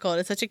difficult.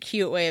 It's such a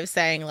cute way of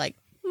saying, like,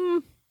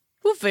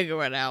 we'll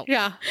figure it out.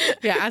 Yeah.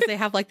 Yeah. As they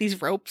have like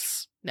these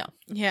ropes. No.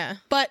 Yeah.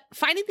 But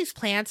finding these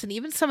plants and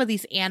even some of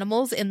these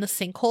animals in the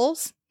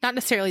sinkholes, not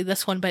necessarily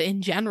this one, but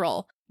in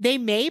general, they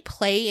may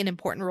play an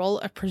important role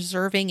of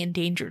preserving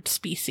endangered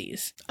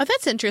species. Oh,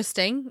 that's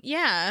interesting.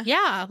 Yeah.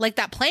 Yeah. Like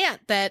that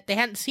plant that they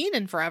hadn't seen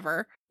in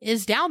forever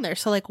is down there.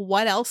 So like,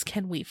 what else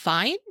can we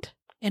find?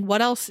 And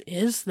what else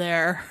is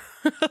there?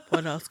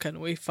 What else can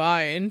we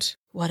find?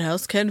 What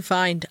else can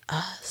find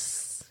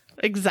us?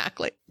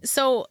 Exactly.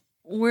 So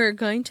we're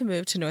going to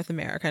move to North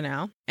America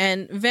now.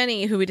 And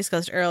Vinny, who we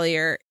discussed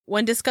earlier,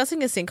 when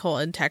discussing a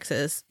sinkhole in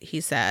Texas, he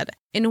said,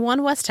 in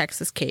one West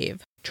Texas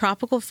cave,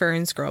 tropical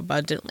ferns grow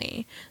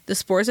abundantly. The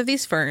spores of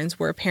these ferns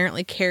were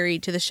apparently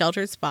carried to the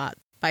sheltered spot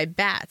by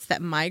bats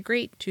that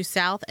migrate to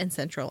South and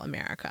Central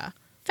America.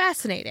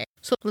 Fascinating.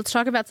 So let's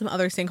talk about some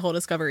other sinkhole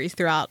discoveries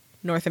throughout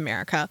North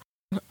America.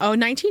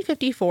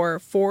 1954,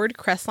 Ford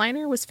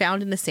Crestliner was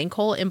found in a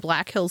sinkhole in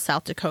Black Hills,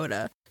 South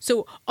Dakota.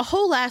 So a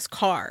whole ass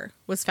car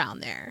was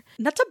found there.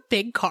 That's a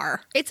big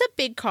car. It's a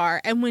big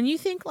car. And when you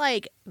think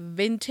like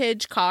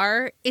vintage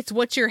car, it's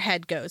what your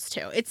head goes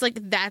to. It's like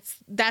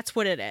that's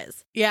what it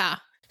is. Yeah.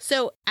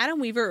 So Adam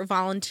Weaver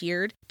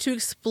volunteered to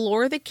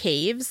explore the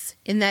caves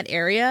in that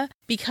area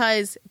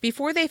because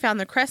before they found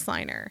the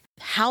Crestliner,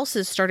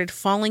 houses started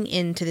falling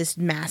into this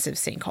massive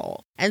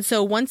sinkhole. And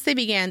so once they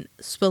began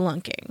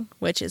spelunking,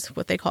 which is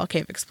what they call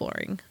cave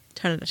exploring,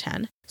 10 out of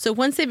 10. So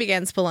once they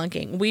began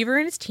spelunking, Weaver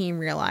and his team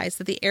realized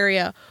that the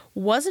area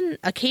wasn't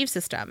a cave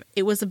system.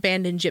 It was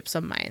abandoned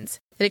gypsum mines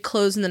that had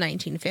closed in the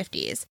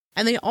 1950s.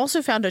 And they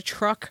also found a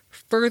truck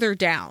further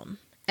down.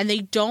 And they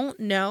don't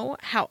know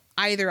how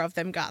either of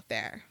them got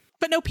there.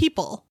 But no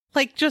people.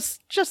 Like,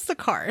 just the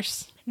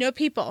cars. No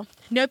people.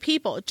 No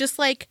people. Just,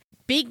 like,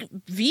 big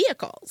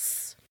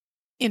vehicles.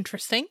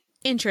 Interesting.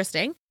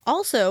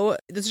 Also,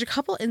 there's a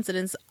couple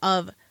incidents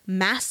of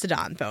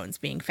mastodon bones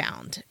being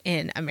found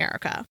in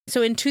America.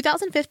 So in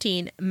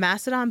 2015,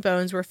 mastodon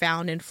bones were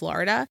found in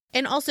Florida.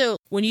 And also,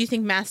 when you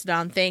think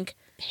mastodon, think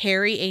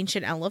hairy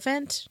ancient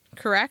elephant,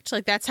 correct?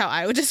 Like, that's how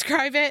I would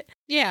describe it.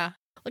 Yeah.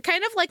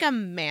 Kind of like a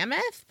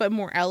mammoth, but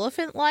more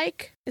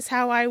elephant-like is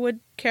how I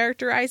would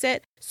characterize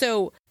it.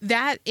 So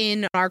that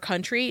in our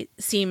country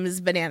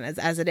seems bananas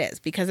as it is,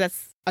 because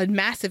that's a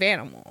massive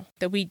animal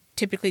that we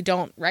typically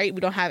don't, right?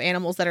 We don't have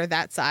animals that are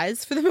that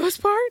size for the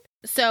most part.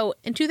 So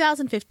in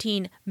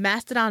 2015,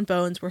 mastodon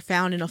bones were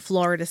found in a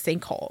Florida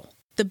sinkhole.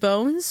 The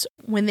bones,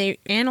 when they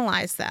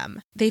analyzed them,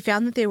 they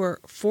found that they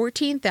were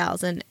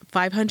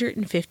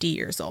 14,550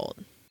 years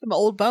old. Some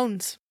old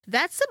bones.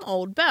 That's some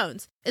old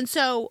bones. And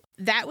so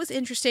that was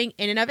interesting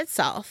in and of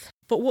itself.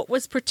 But what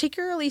was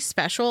particularly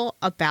special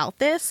about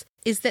this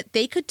is that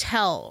they could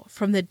tell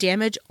from the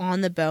damage on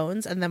the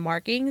bones and the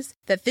markings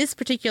that this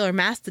particular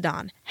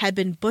mastodon had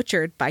been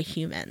butchered by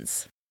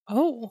humans.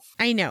 Oh.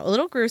 I know, a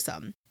little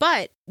gruesome.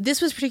 But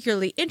this was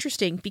particularly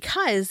interesting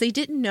because they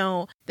didn't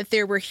know that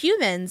there were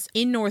humans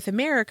in North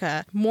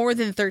America more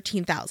than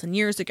 13,000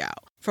 years ago.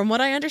 From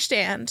what I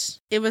understand,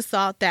 it was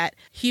thought that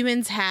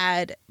humans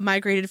had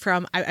migrated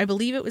from, I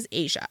believe it was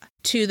Asia,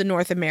 to the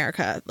North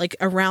America, like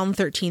around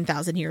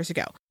 13,000 years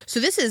ago. So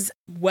this is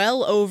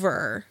well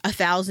over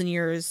 1,000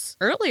 years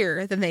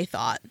earlier than they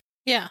thought.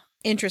 Yeah.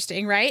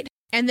 Interesting, right?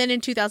 And then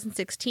in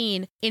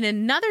 2016, in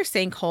another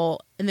sinkhole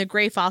in the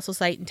Gray Fossil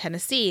Site in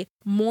Tennessee,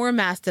 more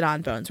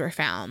mastodon bones were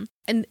found.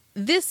 And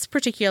this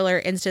particular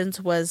instance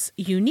was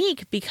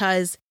unique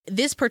because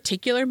this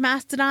particular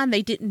mastodon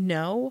they didn't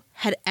know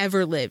had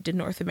ever lived in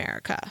North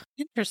America.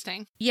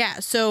 Interesting. Yeah,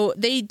 so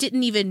they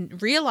didn't even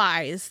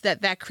realize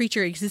that that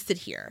creature existed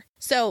here.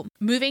 So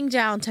moving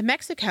down to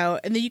Mexico,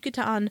 in the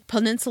Yucatan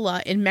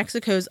Peninsula in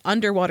Mexico's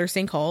underwater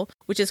sinkhole,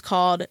 which is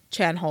called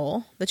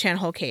Chanhole, the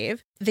Chanhole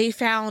Cave, they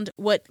found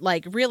what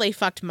really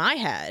fucked my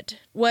head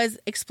was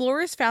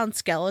explorers found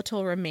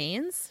skeletal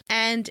remains,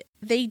 and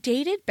they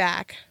dated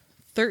back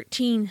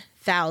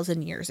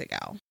 13,000 years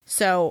ago.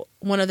 So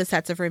one of the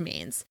sets of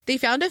remains. They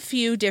found a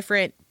few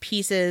different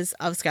pieces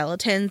of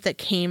skeletons that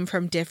came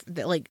from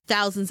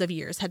thousands of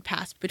years had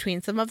passed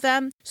between some of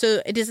them.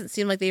 So it doesn't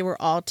seem like they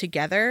were all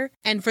together.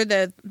 And for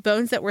the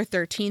bones that were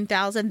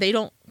 13,000, they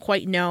don't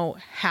quite know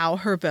how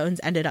her bones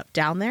ended up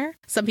down there.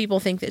 Some people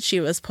think that she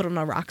was put on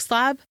a rock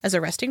slab as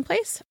a resting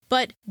place.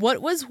 But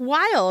what was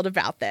wild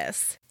about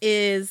this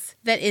is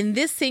that in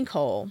this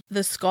sinkhole,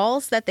 the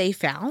skulls that they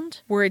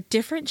found were a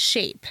different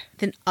shape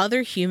than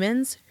other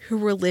humans who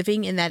were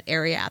living in that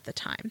area at the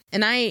time.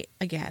 And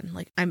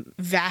I'm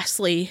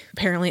vastly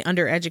apparently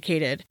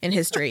undereducated in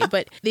history,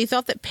 but they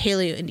thought that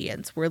Paleo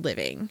Indians were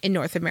living in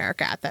North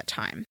America at that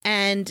time.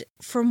 And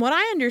from what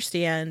I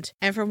understand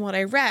and from what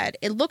I read,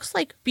 it looks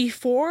like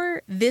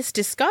before this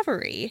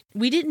discovery,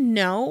 we didn't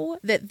know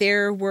that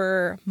there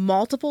were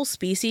multiple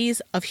species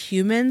of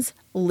humans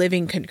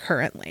living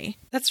concurrently.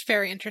 That's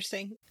very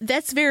interesting.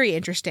 That's very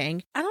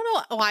interesting. I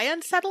don't know why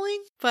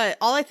unsettling, but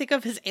all I think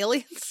of is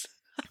aliens.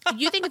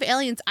 You think of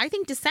aliens, I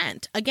think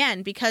descent,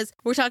 again, because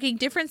we're talking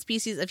different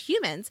species of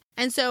humans.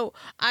 And so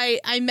I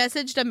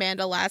messaged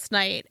Amanda last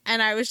night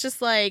and I was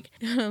just like,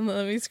 let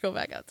me scroll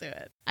back up to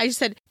it. I just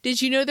said,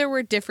 did you know there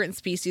were different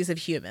species of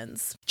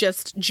humans?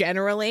 Just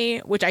generally,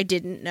 which I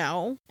didn't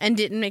know and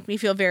didn't make me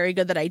feel very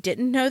good that I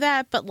didn't know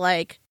that. But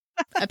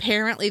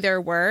apparently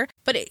there were.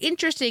 But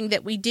interesting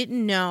that we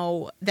didn't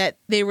know that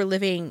they were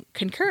living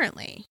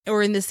concurrently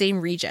or in the same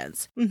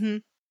regions. Mm-hmm.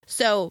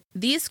 So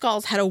these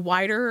skulls had a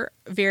wider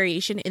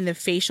variation in the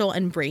facial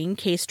and brain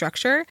case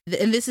structure.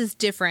 And this is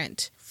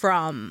different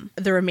from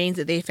the remains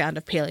that they found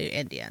of Paleo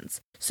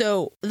Indians.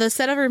 So the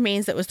set of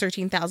remains that was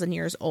 13,000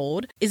 years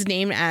old is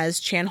named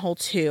as Chanhole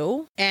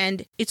 2.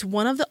 And it's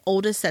one of the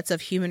oldest sets of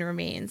human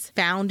remains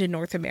found in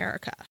North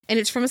America. And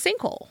it's from a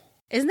sinkhole.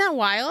 Isn't that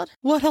wild?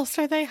 What else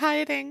are they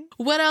hiding?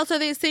 What else are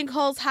these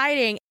sinkholes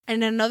hiding?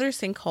 And another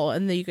sinkhole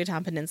in the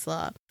Yucatan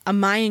Peninsula, a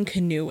Mayan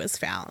canoe was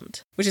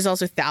found, which is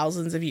also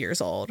thousands of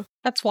years old.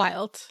 That's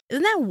wild.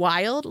 Isn't that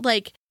wild?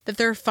 That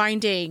they're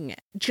finding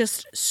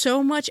just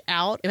so much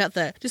out about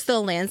the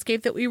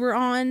landscape that we were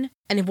on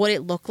and what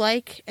it looked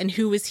like and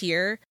who was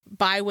here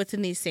by what's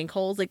in these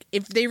sinkholes.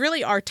 If they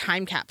really are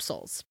time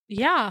capsules.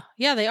 Yeah,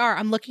 they are.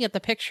 I'm looking at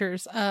the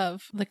pictures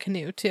of the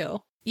canoe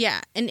too.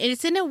 Yeah, and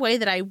it's in a way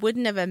that I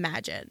wouldn't have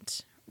imagined,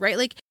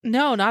 right?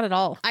 No, not at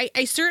all.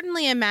 I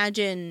certainly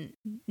imagine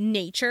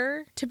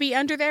nature to be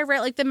under there,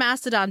 right? The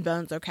mastodon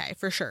bones, okay,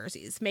 for sure.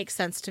 These make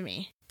sense to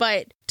me.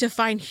 But to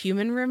find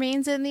human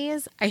remains in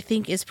these, I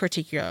think is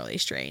particularly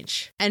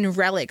strange. And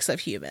relics of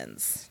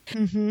humans.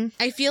 Mm-hmm.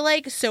 I feel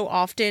like so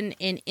often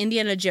in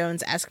Indiana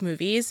Jones-esque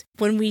movies,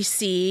 when we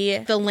see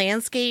the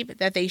landscape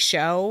that they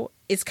show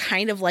is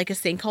kind of like a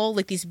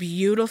sinkhole, these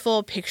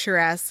beautiful,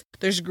 picturesque,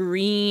 there's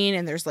green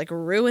and there's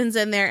ruins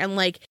in there.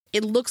 And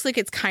it looks like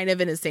it's kind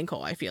of in a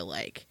sinkhole, I feel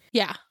like.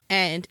 Yeah.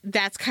 And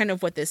that's kind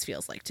of what this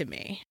feels like to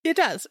me. It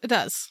does. It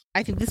does.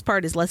 I think this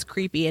part is less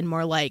creepy and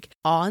more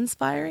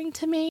awe-inspiring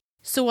to me.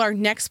 So our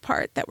next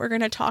part that we're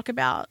going to talk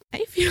about,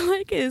 I feel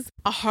like is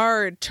a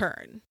hard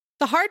turn.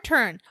 The hard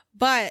turn.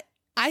 But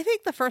I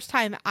think the first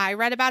time I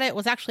read about it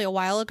was actually a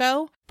while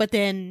ago, but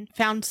then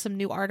found some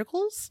new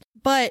articles.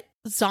 But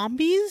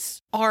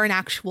zombies are an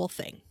actual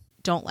thing.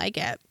 Don't like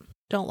it.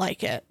 Don't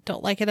like it.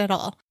 Don't like it at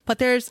all. But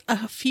there's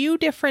a few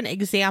different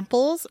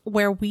examples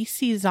where we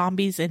see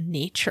zombies in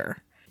nature.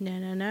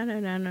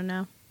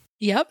 No.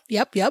 Yep.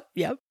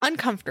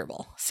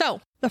 Uncomfortable. So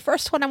the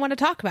first one I want to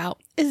talk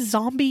about is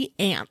zombie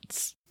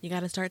ants. You got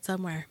to start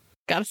somewhere.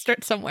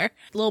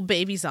 Little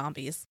baby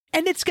zombies.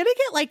 And it's going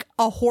to get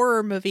a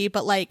horror movie,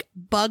 but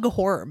bug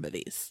horror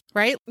movies,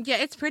 right? Yeah,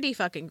 it's pretty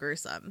fucking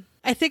gruesome.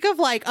 I think of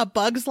A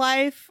Bug's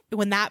Life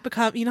when that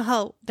becomes, you know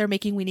how they're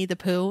making Winnie the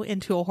Pooh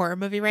into a horror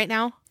movie right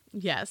now?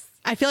 Yes.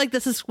 I feel like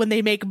this is when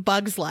they make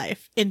Bug's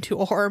Life into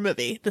a horror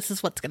movie. This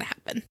is what's going to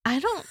happen. I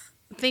don't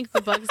think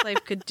the Bug's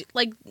Life could do,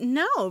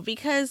 no,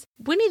 because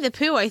Winnie the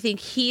Pooh, I think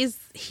he's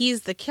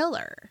the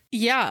killer.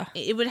 Yeah.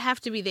 It would have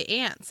to be the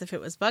ants if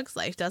it was Bug's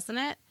Life, doesn't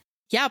it?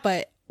 Yeah,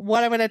 but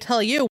what I'm going to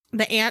tell you,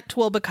 the ant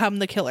will become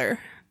the killer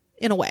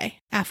in a way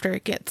after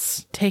it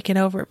gets taken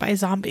over by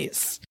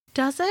zombies.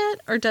 Does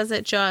it? Or does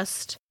it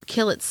just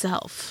kill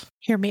itself?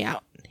 Hear me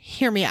out.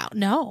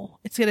 No,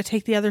 it's going to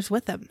take the others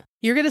with them.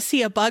 You're going to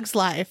see A Bug's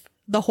Life,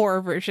 the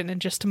horror version, in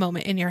just a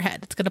moment in your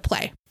head. It's going to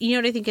play. You know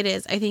what I think it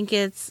is? I think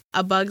it's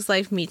A Bug's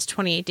Life meets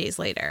 28 Days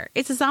Later.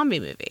 It's a zombie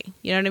movie.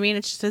 You know what I mean?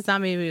 It's just a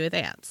zombie movie with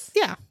ants.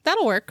 Yeah,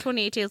 that'll work.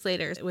 28 Days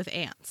Later with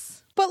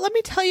ants. But let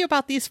me tell you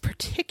about these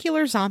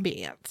particular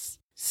zombie ants.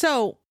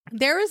 So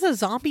there is a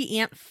zombie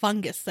ant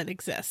fungus that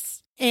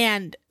exists.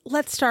 And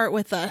let's start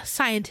with the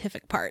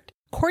scientific part.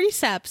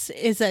 Cordyceps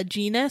is a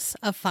genus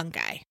of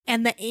fungi,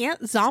 and the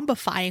ant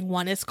zombifying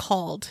one is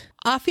called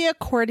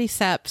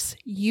Ophiocordyceps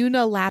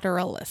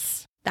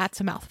unilateralis.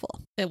 That's a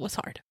mouthful. It was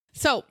hard.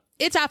 So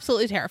it's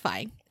absolutely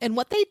terrifying. And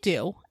what they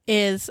do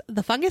is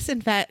the fungus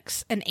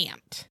infects an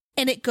ant,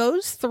 and it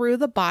goes through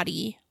the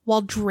body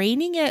while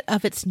draining it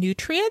of its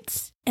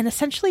nutrients and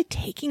essentially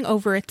taking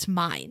over its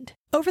mind.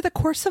 Over the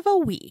course of a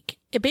week,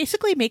 it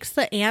basically makes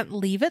the ant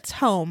leave its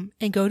home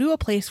and go to a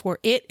place where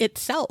it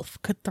itself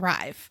could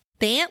thrive.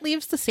 The ant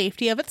leaves the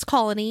safety of its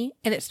colony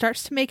and it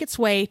starts to make its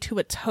way to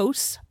its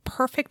host's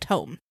perfect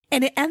home.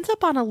 And it ends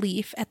up on a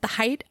leaf at the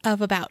height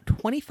of about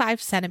 25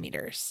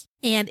 centimeters.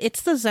 And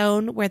it's the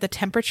zone where the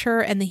temperature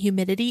and the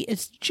humidity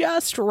is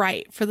just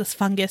right for this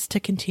fungus to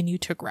continue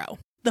to grow.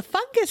 The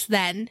fungus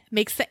then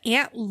makes the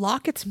ant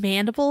lock its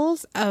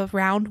mandibles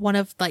around one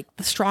of the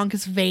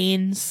strongest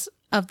veins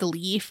of the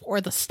leaf or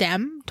the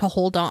stem to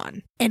hold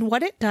on. And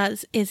what it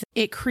does is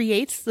it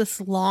creates this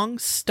long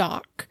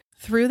stalk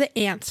through the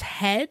ant's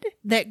head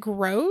that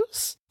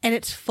grows, and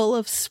it's full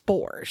of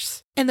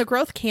spores. And the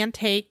growth can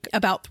take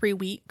about 3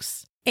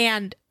 weeks.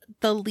 And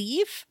the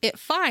leaf it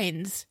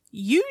finds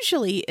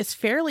usually is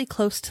fairly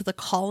close to the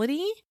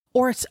colony,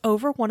 or it's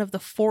over one of the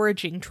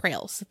foraging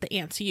trails that the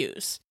ants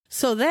use.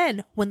 So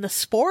then when the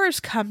spores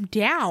come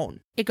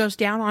down, it goes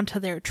down onto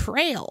their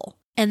trail,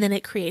 and then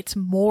it creates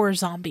more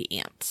zombie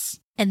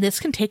ants. And this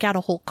can take out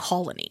a whole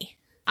colony.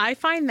 I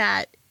find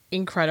that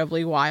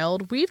incredibly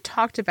wild. We've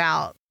talked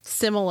about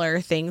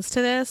similar things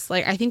to this.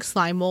 I think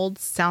slime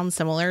molds sound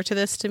similar to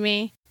this to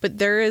me. But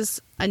there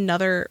is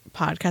another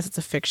podcast, it's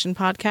a fiction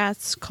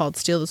podcast called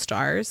Steal the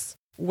Stars,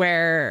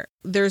 where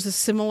there's a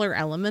similar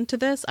element to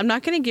this. I'm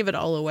not going to give it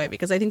all away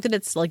because I think that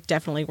it's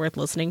definitely worth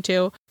listening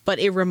to, but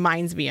it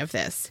reminds me of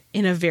this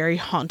in a very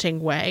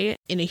haunting way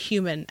in a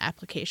human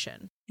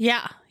application.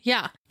 Yeah.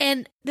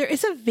 And there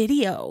is a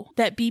video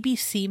that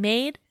BBC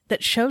made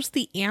that shows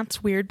the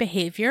ants' weird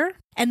behavior,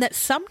 and that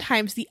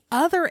sometimes the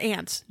other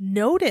ants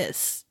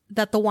notice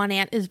that the one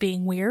ant is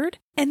being weird,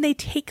 and they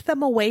take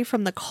them away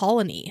from the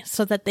colony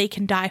so that they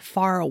can die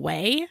far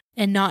away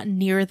and not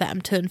near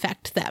them to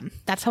infect them.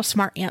 That's how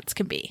smart ants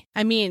can be.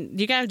 I mean,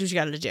 you gotta do what you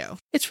gotta do.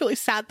 It's really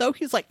sad, though.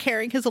 He's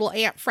carrying his little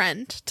ant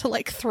friend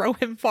to throw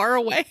him far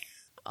away.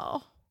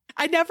 Oh.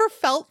 I never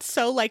felt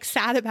so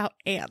sad about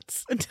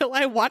ants until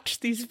I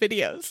watched these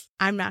videos.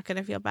 I'm not going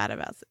to feel bad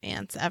about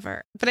ants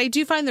ever. But I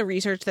do find the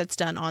research that's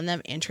done on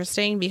them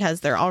interesting because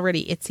they're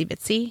already itsy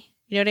bitsy.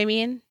 You know what I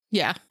mean?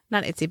 Yeah.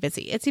 Not itsy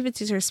bitsy. Itsy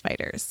bitsies are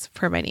spiders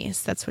for my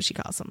niece. That's what she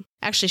calls them.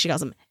 Actually, she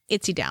calls them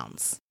itsy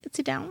downs.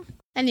 Itsy down?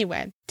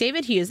 Anyway,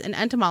 David Hughes, an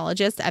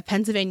entomologist at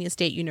Pennsylvania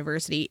State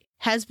University,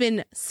 has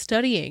been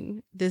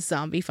studying this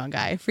zombie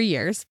fungi for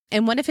years.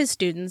 And one of his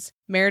students,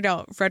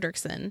 Meredith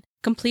Fredrickson,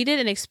 completed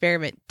an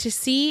experiment to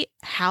see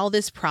how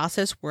this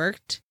process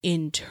worked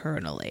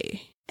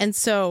internally. And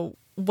so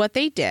what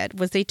they did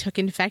was they took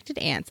infected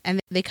ants and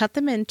they cut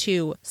them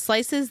into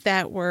slices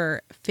that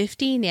were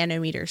 50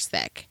 nanometers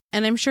thick.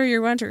 And I'm sure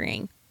you're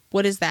wondering,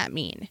 what does that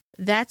mean?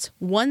 That's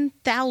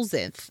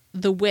 1,000th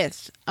the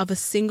width of a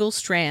single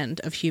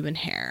strand of human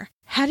hair.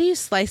 How do you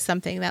slice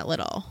something that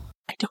little?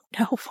 I don't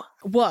know.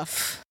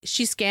 Woof.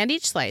 She scanned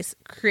each slice,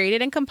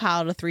 created and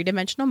compiled a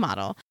 3-dimensional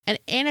model, and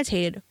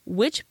annotated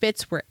which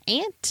bits were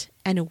ant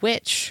and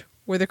which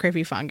were the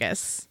creepy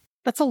fungus.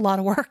 That's a lot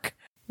of work.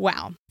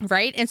 Wow.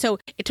 Right? And so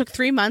it took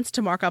 3 months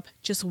to mark up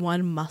just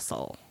one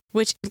muscle,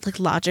 which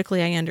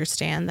logically I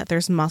understand that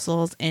there's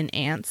muscles in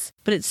ants,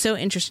 but it's so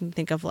interesting to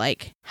think of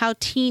how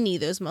teeny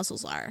those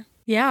muscles are.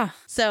 Yeah.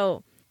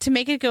 So to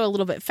make it go a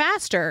little bit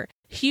faster,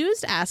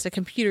 Hughes asked a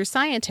computer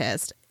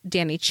scientist,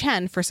 Danny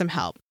Chen, for some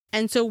help.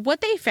 And so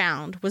what they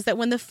found was that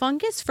when the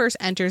fungus first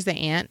enters the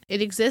ant,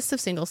 it exists of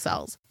single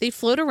cells. They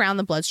float around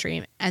the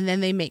bloodstream and then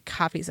they make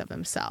copies of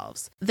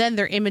themselves. Then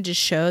their images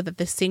show that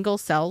the single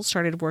cells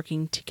started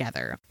working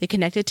together. They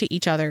connected to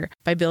each other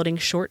by building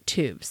short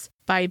tubes.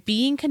 By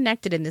being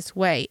connected in this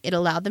way, it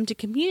allowed them to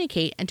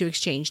communicate and to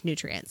exchange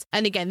nutrients.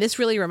 And again, this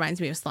really reminds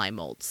me of slime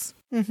molds.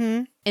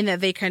 Mm-hmm. In that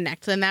they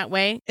connect them that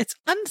way. It's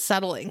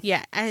unsettling.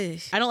 Yeah, I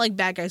don't like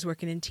bad guys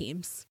working in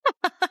teams.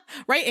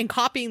 Right, and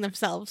copying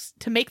themselves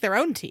to make their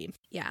own team.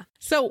 Yeah.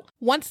 So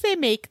once they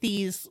make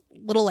these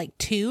little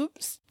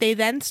tubes, they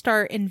then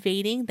start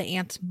invading the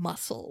ant's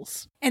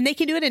muscles. And they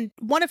can do it in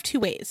one of two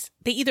ways.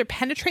 They either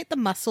penetrate the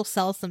muscle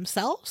cells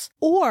themselves,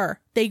 or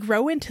they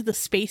grow into the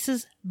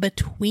spaces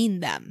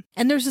between them.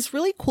 And there's this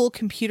really cool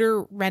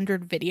computer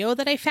rendered video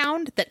that I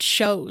found that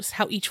shows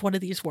how each one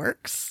of these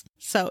works.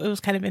 So it was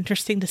kind of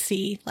interesting to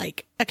see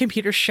a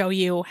computer show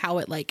you how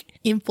it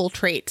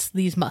infiltrates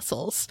these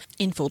muscles.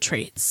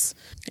 Infiltrates.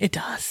 It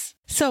does.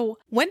 So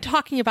when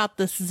talking about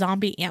this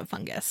zombie ant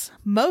fungus,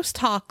 most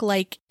talk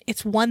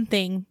it's one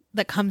thing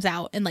that comes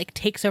out and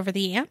takes over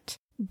the ant.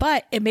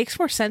 But it makes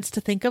more sense to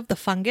think of the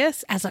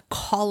fungus as a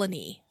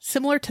colony,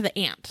 similar to the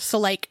ant.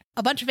 So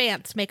a bunch of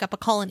ants make up a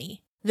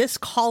colony. This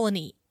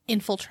colony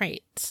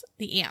infiltrates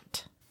the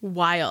ant.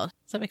 Wild.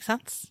 Does that make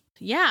sense?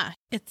 Yeah.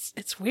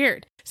 It's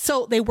weird.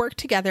 So they work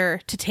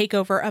together to take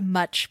over a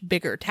much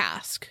bigger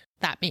task,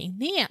 that being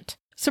the ant.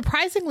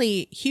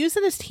 Surprisingly, Hughes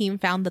and his team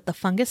found that the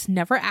fungus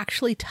never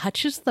actually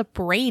touches the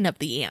brain of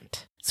the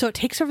ant. So it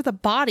takes over the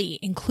body,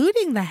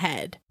 including the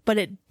head, but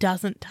it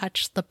doesn't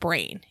touch the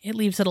brain. It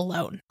leaves it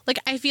alone. Like,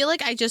 I feel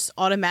like I just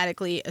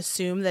automatically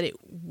assume that it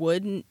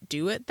wouldn't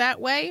do it that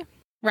way.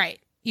 Right.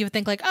 You would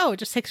think like, oh, it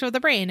just takes over the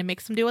brain and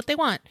makes them do what they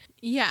want.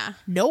 Yeah.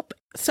 Nope.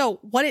 So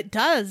what it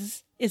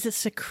does is it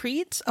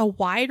secretes a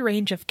wide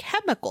range of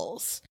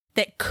chemicals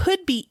that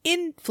could be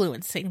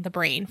influencing the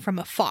brain from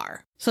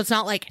afar. So it's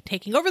not like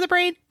taking over the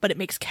brain, but it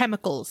makes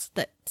chemicals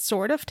that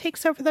sort of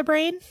takes over the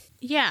brain.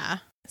 Yeah.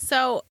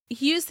 So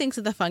Hughes thinks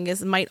that the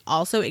fungus might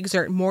also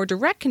exert more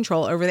direct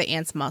control over the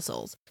ant's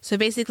muscles. So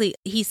basically,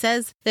 he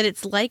says that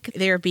it's like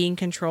they're being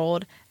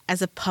controlled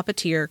as a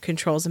puppeteer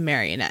controls a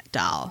marionette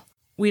doll.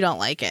 We don't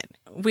like it.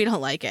 We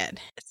don't like it.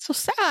 It's so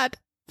sad.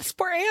 This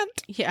poor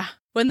ant. Yeah.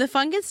 When the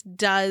fungus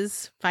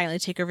does finally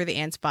take over the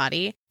ant's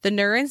body, the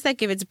neurons that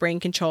give its brain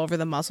control over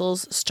the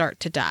muscles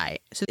start to die.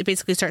 So it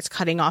basically starts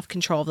cutting off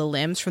control of the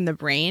limbs from the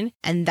brain,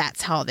 and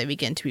that's how they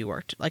begin to be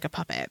worked like a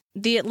puppet.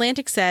 The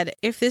Atlantic said,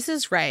 if this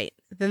is right,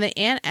 then the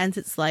ant ends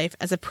its life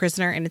as a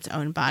prisoner in its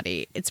own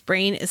body. Its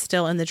brain is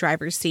still in the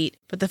driver's seat,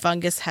 but the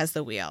fungus has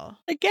the wheel.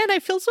 Again, I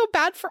feel so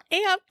bad for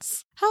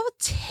ants. How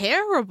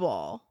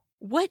terrible.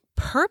 What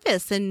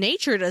purpose in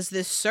nature does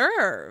this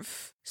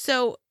serve?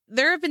 So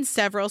there have been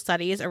several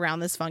studies around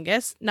this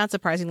fungus, not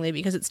surprisingly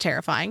because it's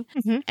terrifying.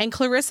 Mm-hmm. And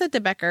Clarissa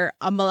DeBecker,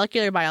 a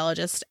molecular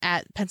biologist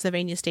at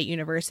Pennsylvania State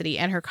University,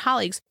 and her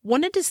colleagues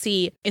wanted to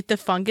see if the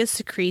fungus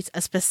secretes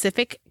a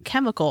specific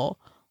chemical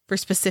for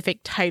specific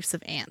types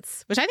of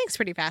ants, which I think is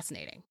pretty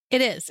fascinating.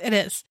 It is. It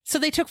is. So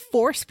they took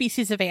 4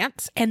 species of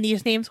ants, and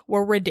these names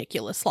were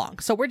ridiculous long.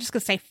 So we're just going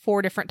to say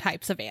 4 different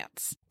types of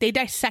ants. They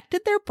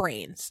dissected their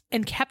brains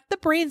and kept the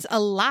brains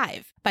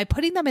alive by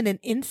putting them in an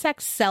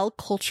insect cell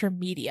culture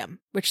medium,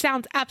 which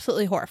sounds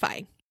absolutely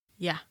horrifying.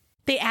 Yeah.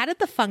 They added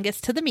the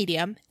fungus to the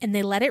medium, and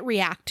they let it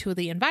react to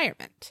the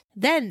environment.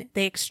 Then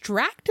they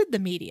extracted the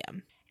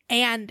medium.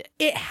 And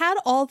it had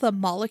all the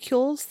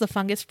molecules the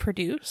fungus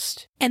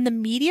produced. And the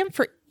medium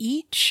for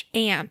each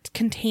ant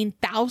contained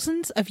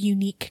thousands of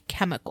unique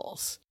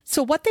chemicals.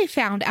 So what they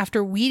found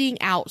after weeding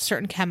out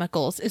certain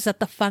chemicals is that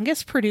the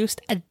fungus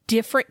produced a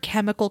different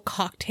chemical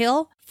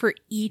cocktail for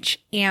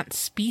each ant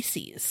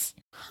species.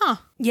 Huh.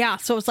 Yeah,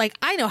 so it's like,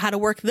 I know how to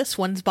work this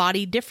one's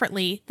body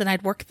differently than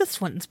I'd work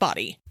this one's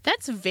body.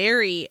 That's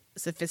very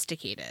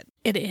sophisticated.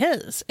 It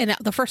is. And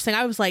the first thing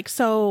I was like,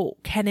 so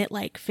can it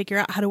like figure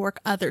out how to work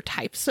other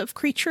types of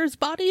creatures'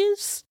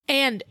 bodies?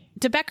 And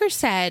DeBecker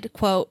said,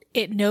 quote,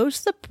 it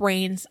knows the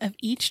brains of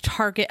each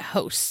target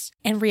host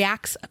and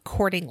reacts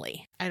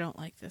accordingly. I don't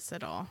like this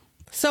at all.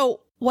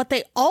 So what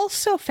they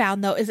also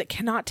found, though, is it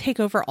cannot take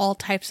over all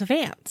types of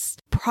ants,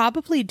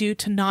 probably due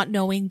to not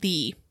knowing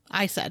the,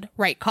 I said,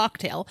 right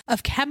cocktail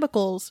of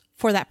chemicals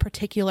for that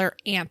particular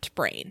ant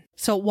brain.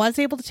 So it was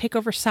able to take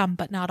over some,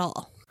 but not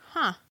all.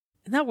 Huh.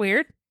 Isn't that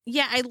weird?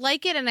 Yeah, I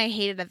like it and I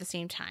hate it at the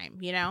same time,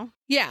 you know?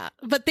 Yeah,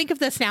 but think of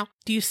this now.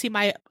 Do you see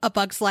my A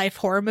Bug's Life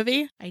horror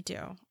movie? I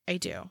do. I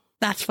do.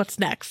 That's what's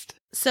next.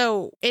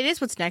 So it is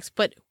what's next,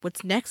 but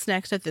what's next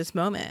at this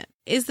moment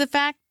is the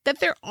fact that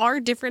there are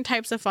different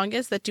types of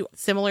fungus that do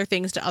similar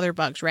things to other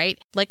bugs, right?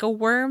 Like a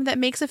worm that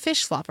makes a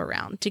fish flop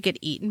around to get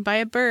eaten by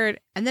a bird,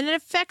 and then it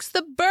affects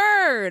the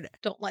bird.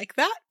 Don't like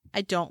that.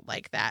 I don't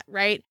like that,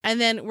 right?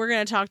 And then we're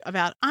going to talk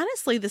about,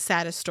 honestly, the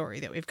saddest story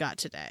that we've got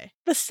today.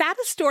 The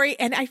saddest story,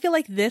 and I feel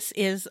like this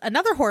is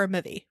another horror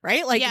movie,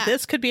 right? Like, Yeah.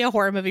 This could be a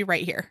horror movie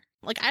right here.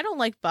 Like, I don't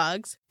like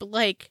bugs, but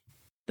like,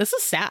 This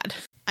is sad.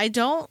 I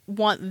don't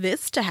want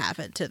this to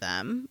happen to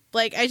them.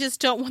 Like, I just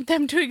don't want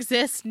them to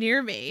exist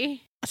near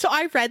me. So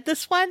I read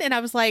this one and I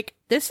was like,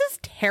 this is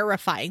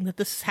terrifying that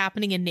this is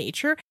happening in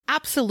nature.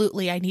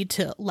 Absolutely, I need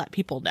to let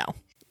people know.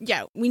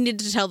 Yeah, we need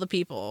to tell the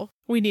people.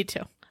 We need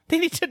to. They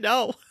need to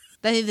know.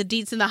 They need the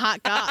deets and the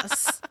hot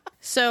goss.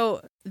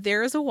 So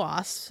there is a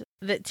wasp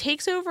that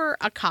takes over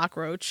a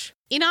cockroach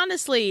in,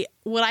 honestly,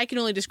 what I can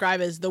only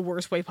describe as the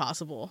worst way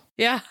possible.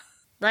 Yeah.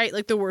 Right?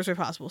 Like the worst way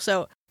possible.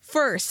 So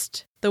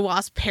first, the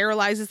wasp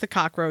paralyzes the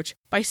cockroach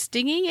by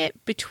stinging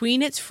it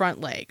between its front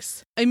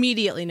legs.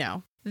 Immediately,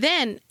 no.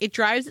 Then it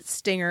drives its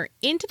stinger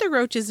into the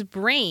roach's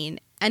brain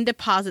and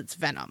deposits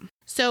venom.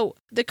 So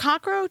the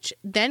cockroach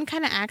then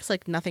kind of acts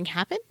like nothing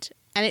happened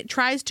and it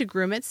tries to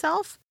groom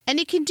itself. And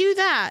it can do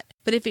that.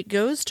 But if it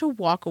goes to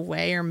walk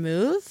away or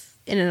move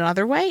in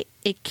another way,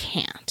 it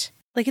can't.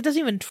 Like, it doesn't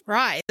even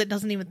try. It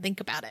doesn't even think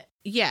about it.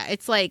 Yeah,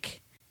 it's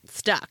like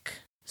stuck.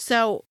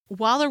 So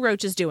while the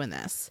roach is doing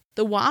this,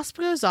 the wasp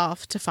goes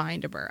off to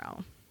find a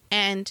burrow.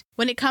 And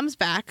when it comes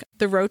back,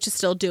 the roach is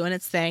still doing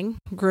its thing,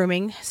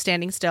 grooming,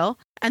 standing still.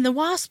 And the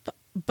wasp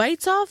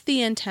bites off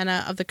the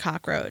antenna of the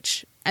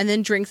cockroach and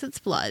then drinks its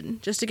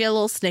blood just to get a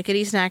little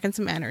snickety snack and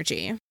some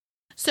energy.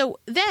 So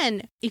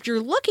then, if you're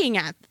looking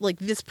at like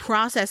this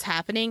process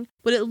happening,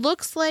 what it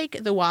looks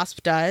like the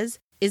wasp does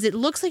is it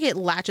looks like it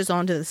latches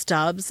onto the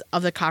stubs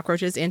of the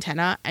cockroach's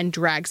antenna and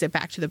drags it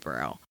back to the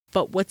burrow.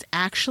 But what's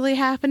actually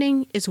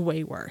happening is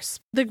way worse.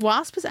 The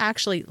wasp is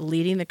actually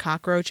leading the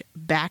cockroach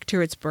back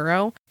to its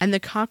burrow, and the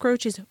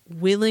cockroach is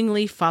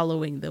willingly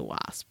following the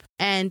wasp.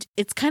 And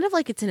it's kind of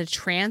like it's in a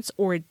trance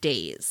or a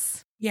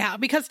daze. Yeah,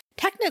 because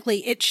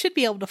technically it should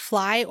be able to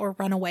fly or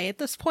run away at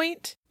this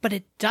point, but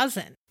it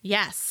doesn't.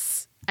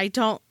 Yes, I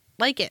don't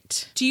like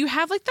it. Do you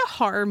have like the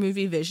horror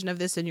movie vision of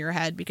this in your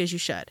head? Because you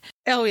should.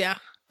 Oh, yeah.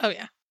 Oh,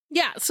 yeah.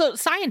 Yeah, so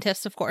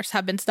scientists, of course,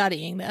 have been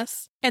studying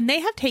this, and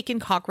they have taken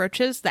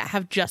cockroaches that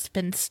have just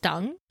been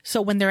stung.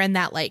 So when they're in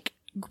that, like,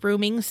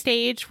 grooming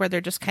stage where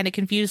they're just kind of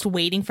confused,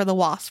 waiting for the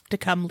wasp to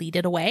come lead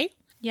it away.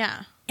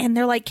 Yeah. And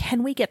they're like,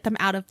 can we get them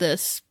out of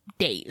this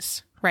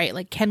daze, right?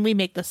 Like, can we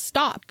make this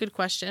stop? Good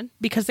question.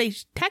 Because they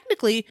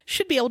technically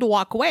should be able to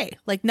walk away.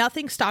 Like,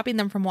 nothing's stopping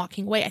them from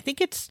walking away. I think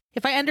it's,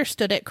 if I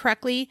understood it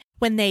correctly,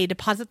 when they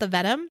deposit the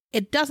venom,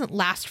 it doesn't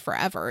last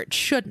forever. It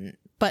shouldn't.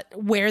 But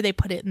where they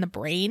put it in the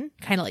brain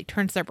kind of like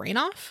turns their brain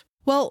off.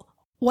 Well,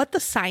 what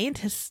the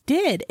scientists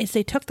did is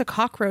they took the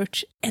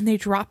cockroach and they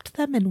dropped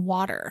them in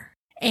water.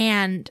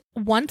 And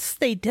once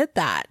they did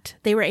that,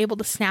 they were able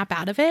to snap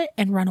out of it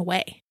and run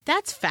away.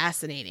 That's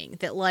fascinating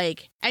that,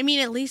 like, I mean,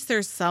 at least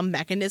there's some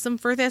mechanism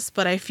for this,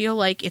 but I feel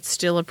like it's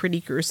still a pretty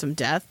gruesome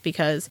death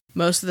because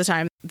most of the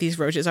time these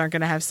roaches aren't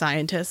going to have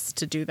scientists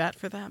to do that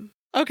for them.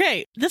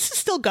 Okay, this is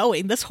still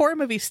going. This horror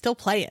movie's still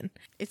playing.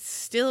 It's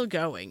still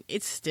going.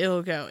 It's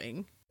still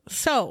going.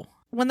 So,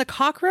 when the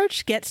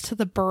cockroach gets to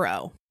the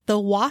burrow, the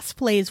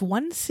wasp lays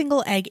one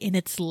single egg in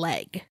its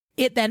leg.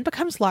 It then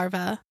becomes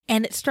larva,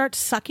 and it starts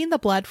sucking the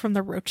blood from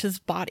the roach's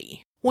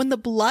body. When the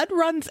blood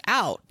runs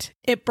out,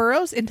 it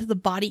burrows into the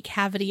body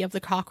cavity of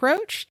the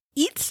cockroach,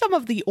 eats some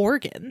of the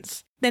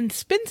organs, then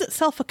spins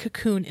itself a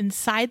cocoon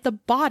inside the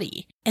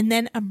body, and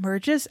then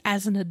emerges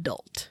as an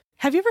adult.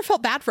 Have you ever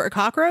felt bad for a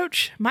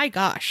cockroach? My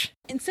gosh.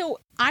 And so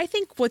I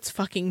think what's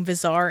fucking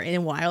bizarre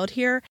and wild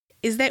here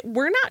is that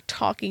we're not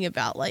talking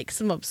about like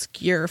some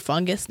obscure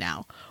fungus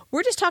now.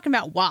 We're just talking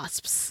about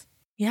wasps.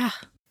 Yeah.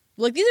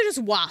 Like, these are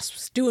just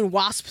wasps doing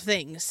wasp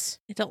things.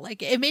 I don't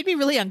like it. It made me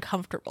really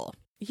uncomfortable.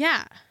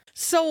 Yeah.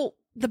 So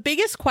the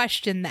biggest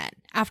question then,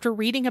 after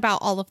reading about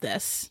all of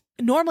this,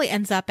 normally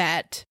ends up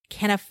at,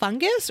 can a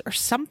fungus or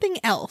something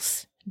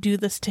else do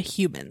this to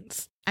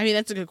humans? I mean,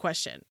 that's a good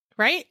question.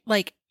 Right?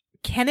 Like,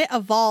 can it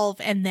evolve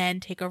and then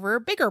take over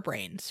bigger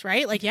brains,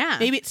 right? Like, yeah.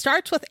 Maybe it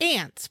starts with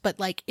ants, but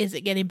like, is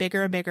it getting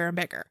bigger and bigger and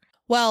bigger?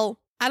 Well,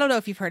 I don't know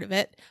if you've heard of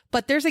it,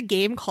 but there's a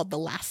game called The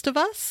Last of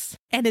Us,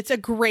 and it's a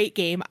great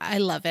game. I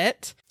love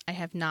it. I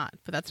have not,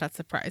 but that's not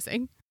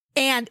surprising.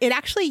 And it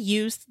actually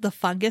used the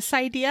fungus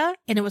idea,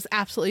 and it was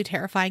absolutely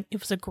terrifying. It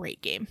was a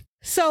great game.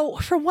 So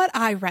from what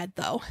I read,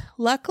 though,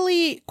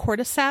 luckily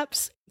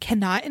cordyceps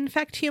cannot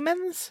infect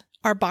humans.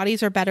 Our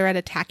bodies are better at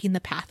attacking the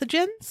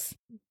pathogens.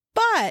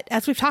 But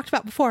as we've talked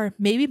about before,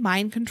 maybe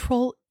mind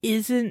control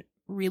isn't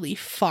really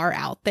far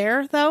out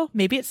there, though.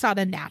 Maybe it's not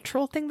a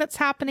natural thing that's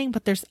happening,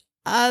 but there's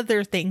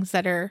other things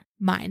that are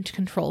mind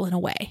control in a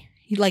way,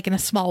 like in a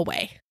small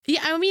way.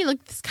 Yeah, I mean,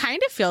 like, this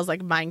kind of feels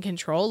like mind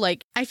control.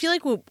 Like, I feel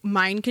like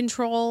mind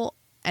control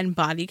and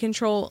body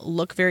control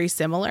look very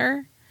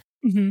similar.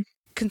 Mm-hmm.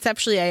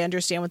 Conceptually, I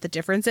understand what the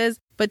difference is,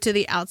 but to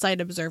the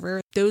outside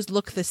observer, those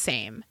look the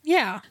same.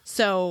 Yeah.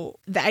 So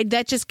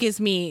that just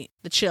gives me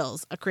the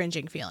chills, a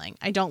cringing feeling.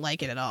 I don't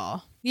like it at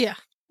all. Yeah.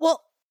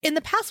 Well, in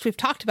the past, we've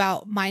talked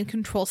about mind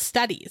control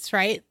studies,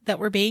 right? That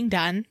were being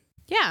done.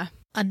 Yeah.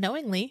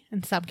 Unknowingly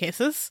in some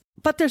cases.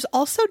 But there's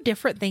also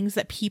different things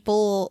that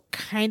people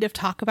kind of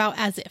talk about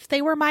as if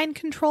they were mind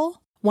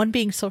control. One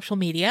being social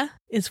media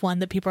is one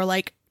that people are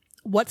like,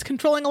 what's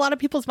controlling a lot of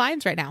people's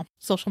minds right now?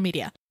 Social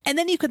media. And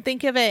then you can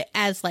think of it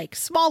as like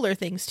smaller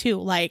things too,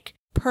 like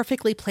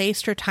perfectly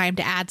placed or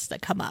timed ads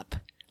that come up.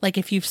 Like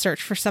if you've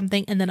searched for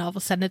something and then all of a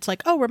sudden it's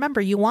like, oh,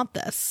 remember, you want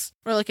this.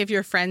 Or like if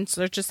your friend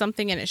searches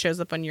something and it shows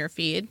up on your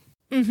feed.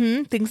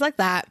 Mm-hmm. Things like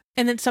that.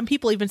 And then some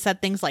people even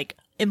said things like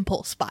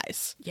impulse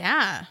buys.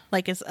 Yeah.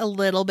 Like it's a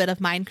little bit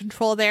of mind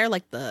control there.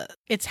 Like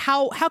it's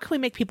how can we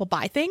make people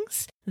buy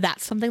things?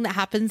 That's something that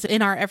happens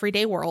in our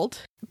everyday world.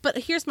 But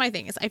here's my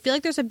thing is I feel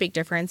like there's a big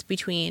difference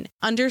between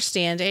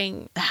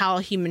understanding how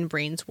human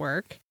brains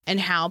work and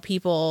how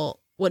people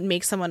would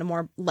make someone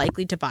more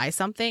likely to buy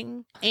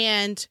something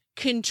and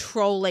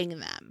controlling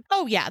them.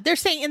 Oh yeah. They're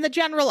saying in the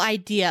general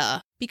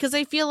idea. Because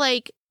I feel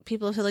like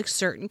people feel like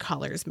certain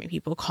colors make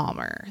people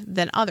calmer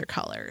than other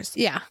colors.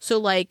 Yeah. So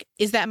like,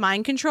 is that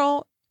mind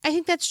control? I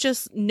think that's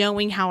just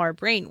knowing how our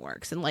brain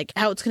works and like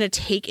how it's going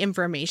to take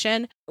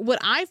information. What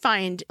I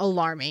find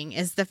alarming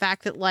is the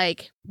fact that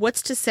like,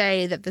 what's to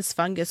say that this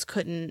fungus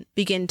couldn't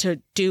begin to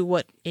do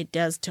what it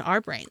does to our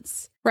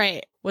brains?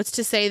 Right. What's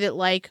to say that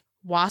like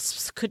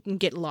wasps couldn't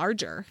get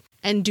larger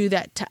and do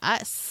that to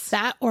us?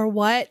 That or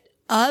what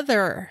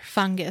other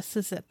fungus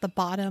is at the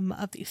bottom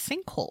of these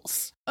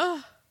sinkholes?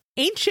 Oh,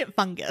 ancient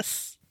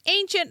fungus.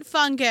 Ancient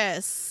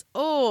fungus.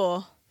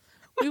 Oh,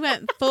 we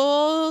went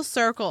full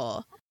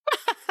circle.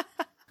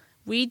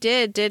 We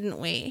did, didn't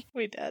we?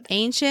 We did.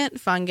 Ancient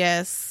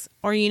fungus.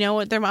 Or you know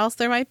what else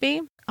there might be?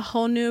 A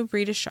whole new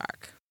breed of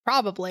shark.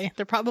 Probably.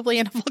 They're probably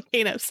in a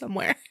volcano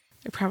somewhere.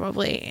 They're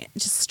probably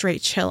just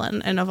straight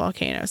chilling in a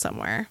volcano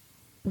somewhere.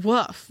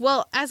 Woof.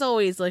 Well, as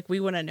always, like, we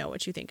want to know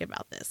what you think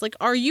about this. Like,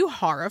 are you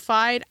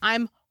horrified?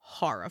 I'm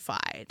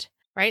horrified.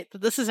 Right?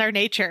 This is our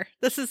nature.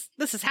 This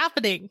is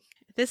happening.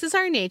 This is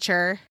our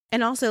nature.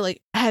 And also,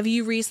 like, have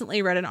you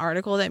recently read an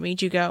article that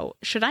made you go,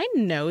 should I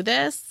know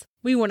this?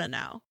 We want to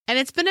know. And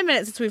it's been a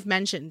minute since we've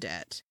mentioned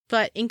it.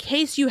 But in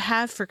case you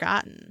have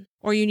forgotten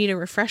or you need a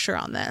refresher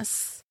on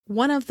this,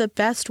 one of the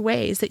best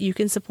ways that you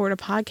can support a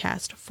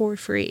podcast for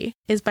free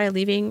is by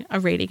leaving a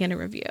rating and a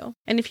review.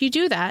 And if you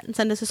do that and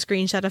send us a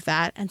screenshot of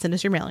that and send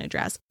us your mailing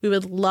address, we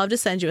would love to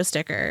send you a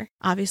sticker.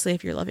 Obviously,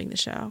 if you're loving the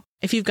show.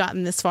 If you've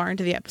gotten this far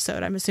into the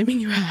episode, I'm assuming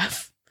you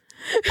have.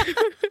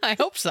 I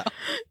hope so.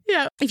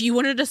 Yeah. If you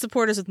wanted to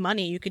support us with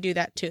money, you could do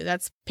that too.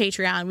 That's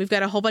Patreon. We've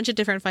got a whole bunch of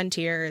different fun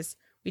tiers.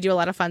 We do a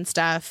lot of fun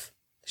stuff.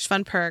 There's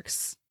fun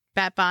perks.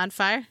 Bat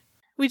Bonfire.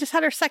 We just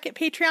had our second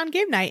Patreon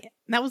game night,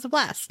 and that was a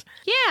blast.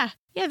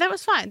 Yeah, that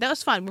was fun. That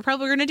was fun. We're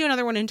probably going to do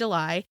another one in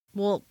July.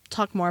 We'll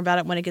talk more about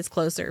it when it gets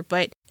closer,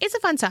 but it's a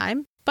fun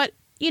time. But,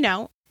 you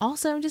know,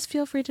 also just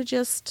feel free to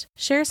just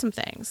share some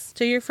things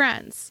to your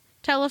friends.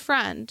 Tell a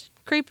friend.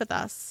 Creep with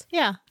us.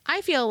 Yeah.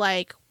 I feel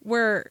like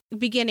we're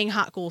beginning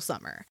hot, cool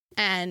summer,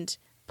 and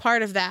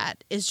part of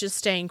that is just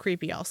staying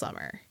creepy all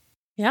summer.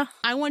 Yeah.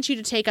 I want you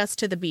to take us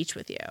to the beach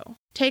with you.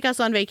 Take us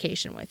on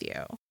vacation with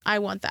you. I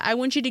want that. I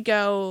want you to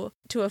go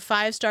to a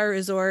 5-star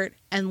resort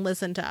and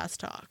listen to us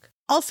talk.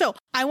 Also,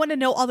 I want to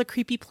know all the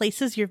creepy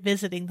places you're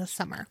visiting this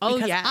summer. Oh,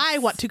 because yes. I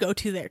want to go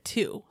to there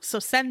too. So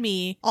send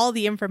me all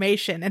the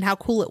information and how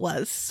cool it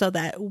was so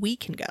that we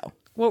can go.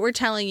 What we're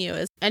telling you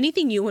is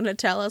anything you want to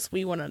tell us,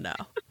 we want to know.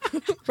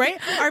 Right?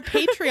 Our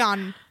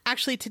Patreon,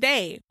 actually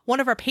today, one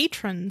of our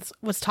patrons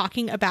was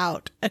talking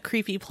about a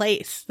creepy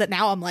place that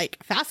now I'm like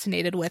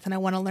fascinated with and I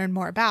want to learn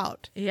more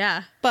about.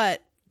 Yeah.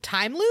 But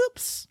time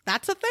loops?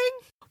 That's a thing?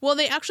 Well,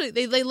 they actually,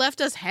 they left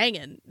us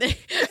hanging.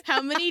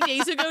 How many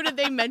days ago did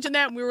they mention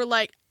that? And we were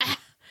like,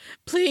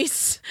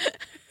 please.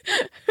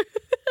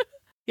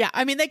 Yeah,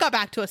 I mean, they got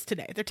back to us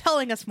today. They're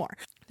telling us more.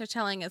 They're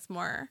telling us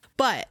more.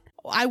 But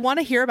I want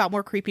to hear about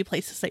more creepy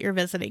places that you're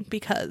visiting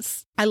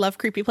because I love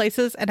creepy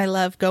places and I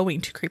love going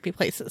to creepy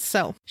places.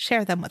 So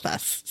share them with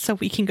us so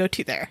we can go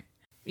to there.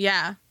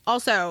 Yeah.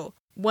 Also,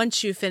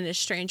 once you finish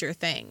Stranger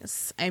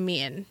Things, I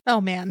mean, oh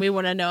man, we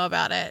want to know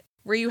about it.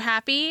 Were you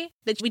happy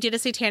that we did a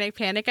Satanic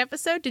Panic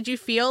episode? Did you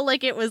feel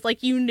like it was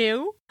like you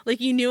knew? Like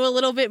you knew a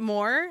little bit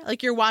more?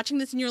 Like you're watching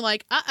this and you're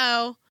like,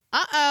 uh-oh.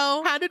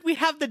 How did we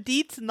have the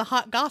deets and the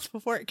hot goss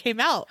before it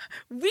came out?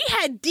 We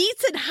had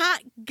deets and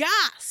hot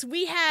goss.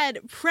 We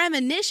had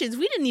premonitions.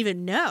 We didn't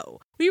even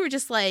know. We were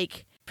just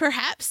like,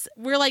 perhaps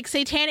we're like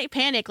Satanic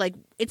Panic. Like,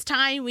 it's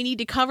time. We need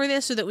to cover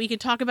this so that we can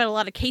talk about a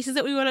lot of cases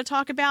that we want to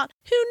talk about.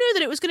 Who knew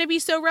that it was going to be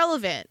so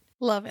relevant?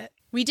 Love it.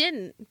 We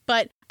didn't,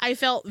 but I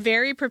felt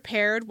very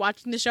prepared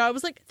watching the show. I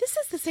was like, this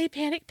is the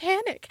Satanic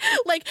Panic.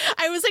 Like,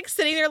 I was like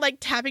sitting there, like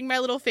tapping my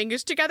little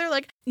fingers together.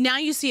 Like, now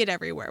you see it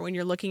everywhere when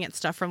you're looking at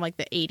stuff from like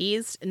the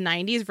 80s and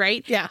 90s,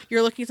 right? Yeah.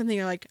 You're looking at something,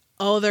 you're like,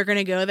 oh, they're going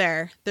to go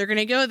there. They're going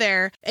to go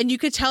there. And you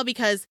could tell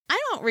because I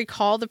don't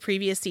recall the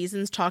previous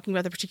seasons talking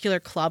about the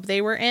particular club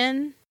they were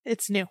in.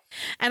 It's new.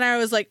 And I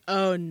was like,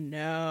 oh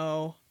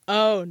no.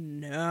 Oh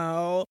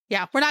no.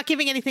 Yeah, we're not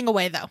giving anything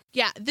away though.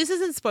 Yeah, this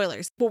isn't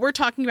spoilers. What we're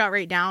talking about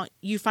right now,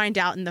 you find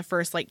out in the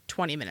first like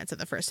 20 minutes of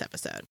the first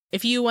episode.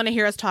 If you want to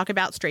hear us talk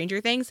about Stranger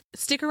Things,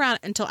 stick around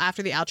until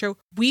after the outro.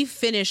 We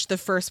finished the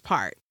first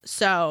part.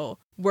 So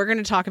we're going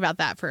to talk about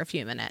that for a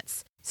few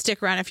minutes.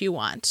 Stick around if you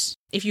want.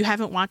 If you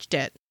haven't watched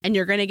it and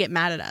you're going to get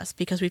mad at us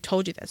because we've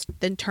told you this,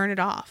 then turn it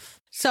off.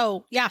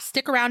 So yeah,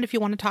 stick around if you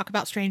want to talk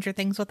about Stranger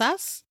Things with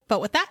us. But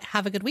with that,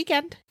 have a good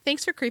weekend.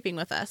 Thanks for creeping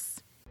with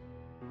us.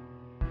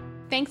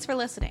 Thanks for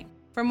listening.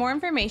 For more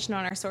information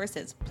on our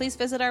sources, please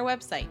visit our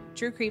website,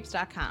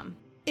 truecreeps.com.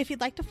 If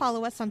you'd like to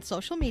follow us on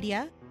social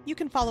media, you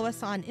can follow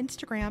us on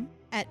Instagram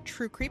at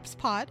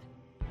TrueCreepsPod,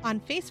 on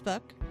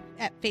Facebook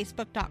at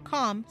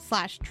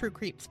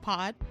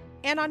facebook.com/TrueCreepsPod,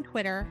 and on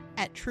Twitter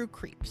at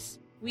TrueCreeps.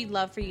 We'd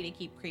love for you to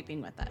keep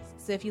creeping with us.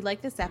 So if you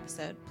like this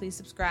episode, please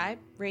subscribe,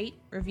 rate,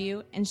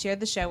 review, and share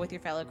the show with your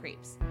fellow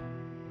creeps.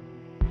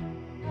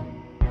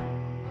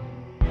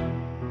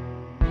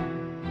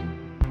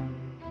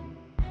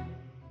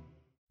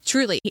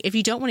 Truly, if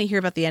you don't want to hear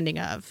about the ending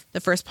of the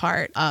first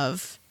part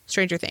of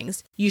Stranger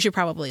Things, you should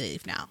probably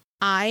leave now.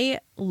 I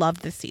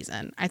loved this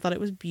season. I thought it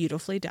was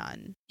beautifully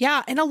done.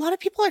 Yeah, and a lot of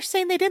people are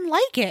saying they didn't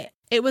like it.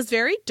 It was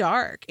very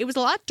dark. It was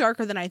a lot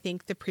darker than I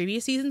think the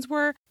previous seasons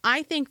were.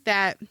 I think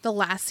that the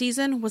last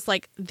season was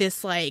like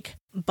this like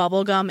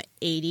bubblegum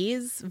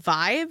 80s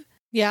vibe.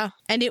 Yeah.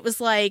 And it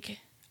was like,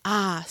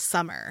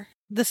 summer.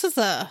 This is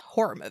a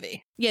horror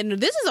movie. Yeah, no,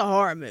 this is a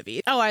horror movie.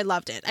 Oh, I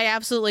loved it. I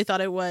absolutely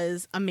thought it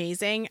was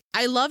amazing.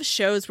 I love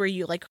shows where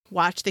you like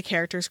watch the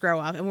characters grow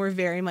up, and we're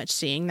very much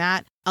seeing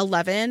that.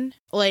 11,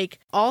 like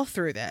all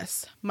through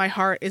this, my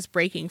heart is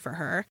breaking for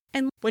her.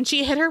 And when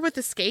she hit her with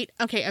the skate,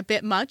 okay, a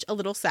bit much, a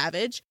little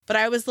savage, but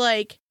I was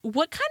like,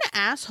 what kind of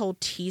asshole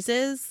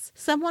teases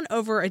someone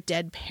over a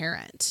dead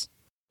parent?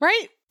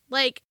 Right?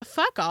 Like,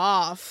 fuck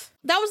off.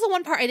 That was the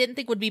one part I didn't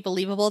think would be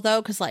believable,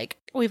 though, because, like,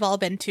 we've all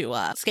been to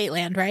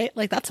Skateland, right?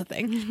 Like, that's a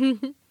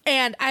thing.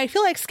 And I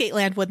feel like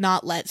Skateland would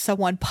not let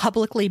someone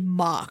publicly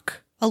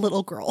mock a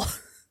little girl.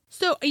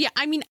 So, yeah,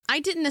 I mean,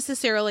 I didn't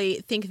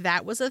necessarily think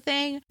that was a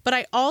thing, but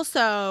I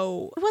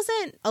also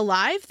wasn't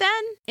alive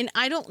then, and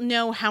I don't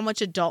know how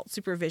much adult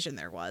supervision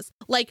there was.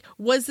 Like,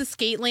 was the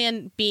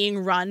Skateland being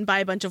run by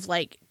a bunch of,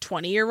 like,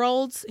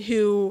 20-year-olds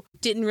who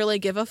didn't really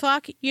give a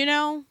fuck, you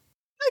know?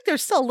 Like,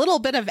 there's still a little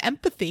bit of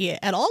empathy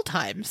at all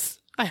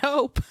times, I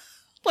hope.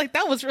 Like,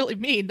 that was really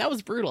mean. That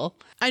was brutal.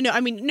 I know.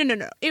 I mean,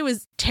 no. It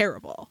was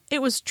terrible.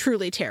 It was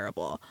truly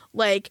terrible.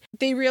 Like,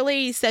 they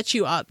really set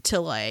you up to,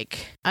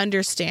 like,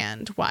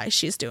 understand why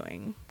she's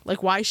doing,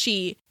 like, why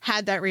she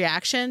had that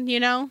reaction, you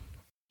know?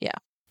 Yeah.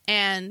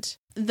 And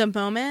the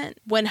moment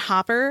when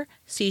Hopper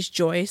sees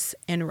Joyce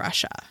in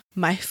Russia,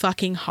 my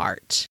fucking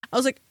heart. I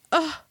was like,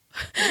 oh,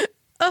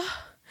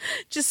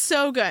 just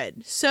so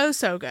good. So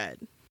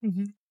good.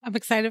 Mm-hmm. I'm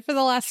excited for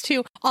the last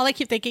two. All I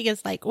keep thinking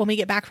is, like, when we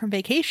get back from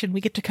vacation, we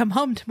get to come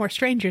home to more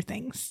Stranger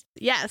Things.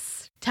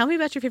 Yes. Tell me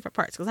about your favorite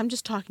parts, because I'm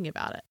just talking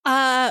about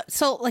it.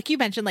 So, like you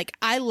mentioned, like,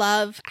 I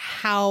love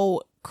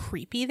how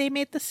creepy they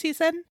made this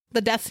season. The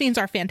death scenes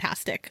are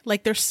fantastic.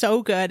 Like, they're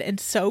so good and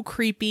so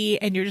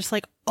creepy, and you're just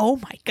like, oh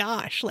my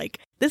gosh, like,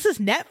 this is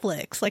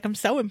Netflix. Like, I'm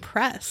so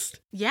impressed.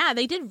 Yeah,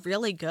 they did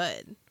really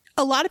good.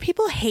 A lot of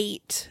people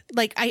hate,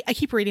 like, I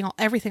keep reading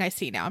everything I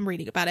see now. I'm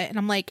reading about it, and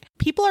I'm like,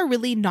 people are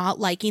really not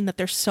liking that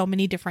there's so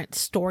many different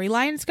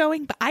storylines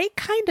going, but I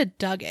kind of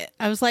dug it.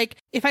 I was like,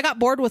 if I got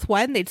bored with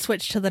one, they'd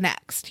switch to the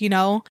next, you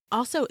know?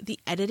 Also, the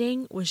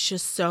editing was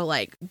just so,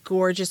 like,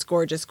 gorgeous,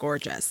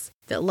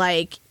 that,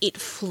 like, it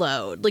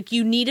flowed. Like,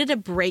 you needed a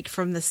break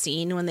from the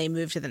scene when they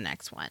moved to the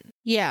next one.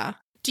 Yeah.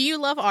 Do you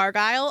love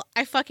Argyle?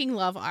 I fucking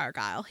love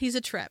Argyle. He's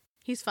a trip.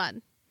 He's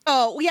fun.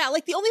 Oh, yeah,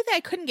 like, the only thing I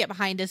couldn't get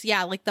behind is,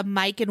 yeah, like, the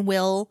Mike and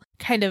Will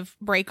kind of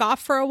break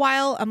off for a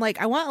while. I'm like,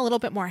 I want a little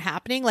bit more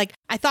happening. Like,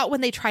 I thought when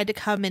they tried to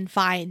come and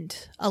find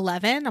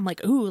 11, I'm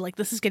like, ooh, like,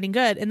 this is getting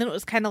good. And then it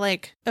was kind of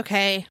like,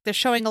 okay, they're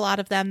showing a lot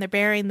of them. They're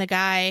burying the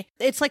guy.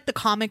 It's like the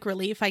comic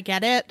relief. I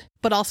get it.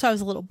 But also I was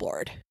a little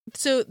bored.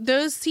 So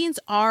those scenes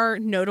are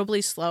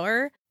notably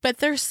slower, but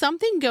there's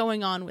something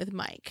going on with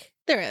Mike.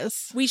 There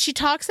is. She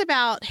talks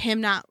about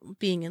him not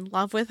being in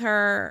love with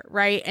her,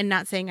 right? And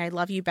not saying I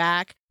love you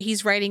back.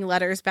 He's writing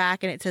letters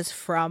back and it says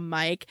from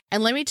Mike.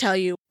 And let me tell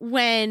you,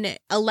 when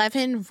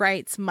 11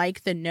 writes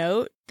Mike the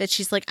note that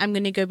she's like, I'm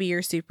going to go be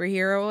your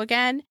superhero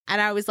again. And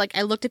I was like,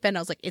 I looked at Ben and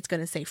I was like, it's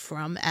going to say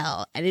from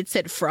Elle. And it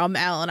said from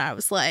Elle. And I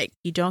was like,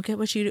 you don't get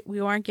what we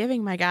aren't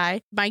giving, my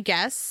guy. My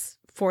guess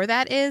for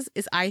that is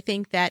I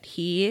think that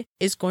he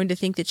is going to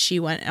think that she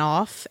went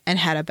off and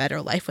had a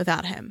better life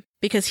without him.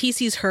 Because he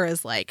sees her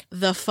as, like,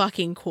 the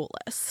fucking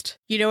coolest.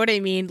 You know what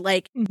I mean?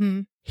 Like,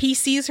 He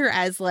sees her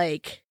as,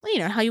 like, you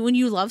know, how when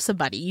you love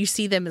somebody, you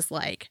see them as,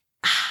 like,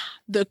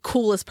 the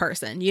coolest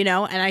person, you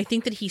know? And I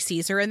think that he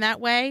sees her in that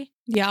way.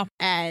 Yeah.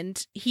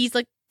 And he's,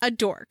 like, a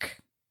dork,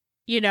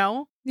 you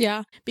know?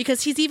 Yeah.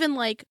 Because he's even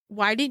like,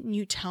 why didn't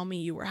you tell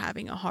me you were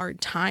having a hard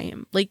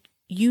time? Like,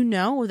 you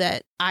know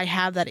that I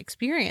have that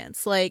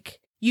experience. Like,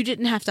 you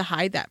didn't have to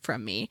hide that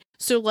from me.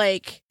 So,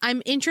 like,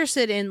 I'm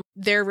interested in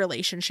their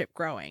relationship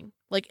growing,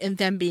 like, and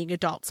them being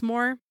adults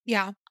more.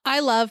 Yeah.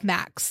 I love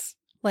Max.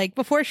 Like,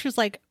 before she was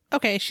like,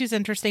 okay, she's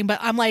interesting, but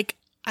I'm like,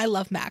 I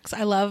love Max.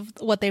 I love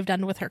what they've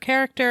done with her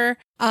character.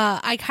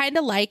 I kind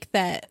of like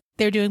that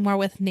they're doing more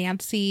with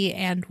Nancy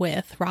and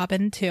with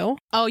Robin, too.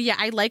 Oh, yeah.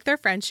 I like their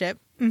friendship.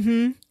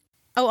 Mm-hmm.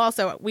 Oh,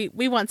 also,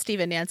 we want Steve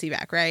and Nancy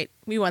back, right?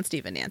 We want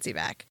Steve and Nancy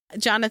back.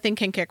 Jonathan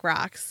can kick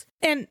rocks.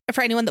 And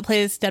for anyone that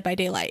plays Dead by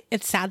Daylight,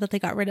 it's sad that they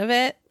got rid of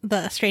it,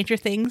 the Stranger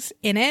Things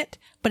in it.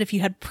 But if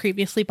you had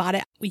previously bought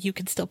it, you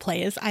can still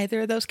play as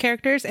either of those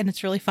characters. And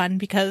it's really fun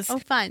because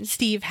fun.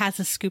 Steve has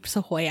a Scoops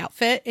Ahoy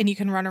outfit and you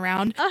can run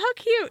around. Oh, how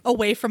cute.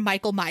 Away from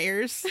Michael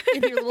Myers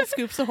in your little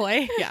Scoops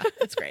Ahoy. Yeah,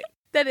 it's great.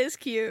 That is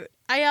cute.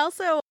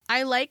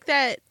 I like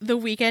that the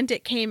weekend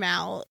it came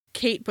out,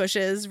 Kate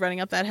Bush's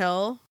Running Up That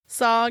Hill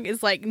song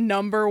is like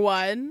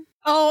 #1.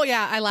 Oh,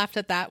 yeah. I laughed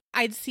at that.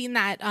 I'd seen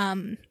that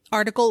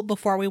article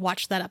before we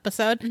watched that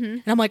episode.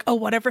 And I'm like, oh,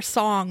 whatever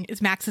song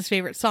is Max's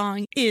favorite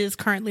song is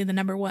currently the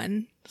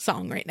 #1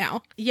 song right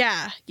now.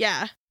 Yeah.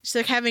 Yeah. She's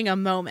like having a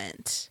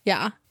moment.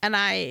 Yeah. And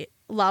I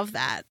love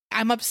that.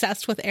 I'm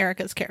obsessed with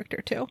Erica's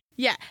character, too.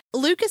 Yeah.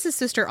 Lucas's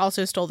sister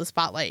also stole the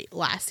spotlight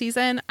last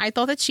season. I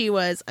thought that she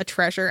was a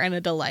treasure and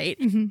a delight.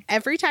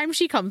 Every time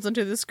she comes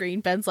onto the screen,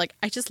 Ben's like,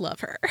 I just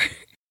love her.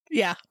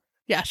 Yeah.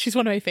 Yeah, she's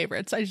one of my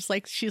favorites.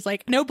 She's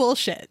like, no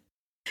bullshit.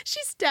 She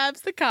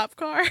stabs the cop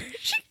car.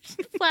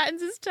 She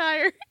flattens his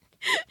tire.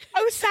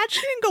 I was sad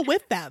she didn't go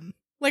with them.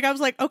 Like, I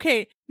was like,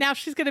 okay, now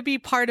she's going to be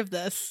part of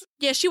this.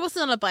 Yeah, she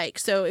wasn't on a bike,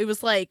 so it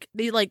was like,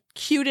 they like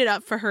queued it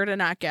up for her to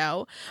not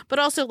go. But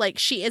also, like,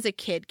 she is a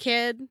kid.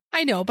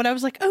 I know, but I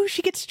was like, oh,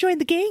 she gets to join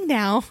the gang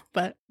now.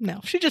 But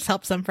no, she just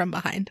helps them from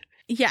behind.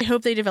 Yeah, I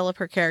hope they develop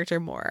her character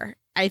more.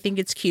 I think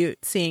it's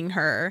cute seeing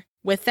her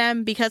with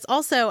them because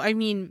also, I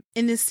mean,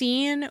 in the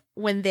scene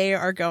when they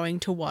are going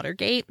to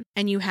Watergate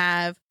and you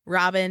have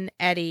Robin,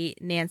 Eddie,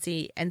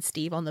 Nancy, and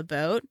Steve on the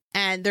boat,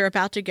 and they're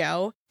about to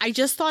go. I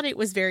just thought it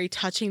was very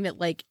touching that,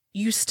 like,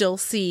 you still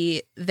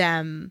see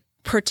them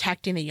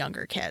protecting the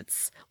younger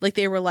kids. Like,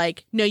 they were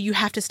like, no, you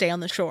have to stay on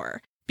the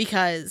shore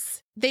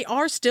because they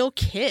are still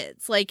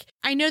kids. Like,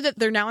 I know that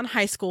they're now in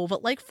high school,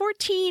 but like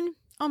 14,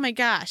 oh my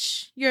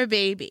gosh, you're a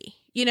baby.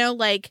 You know,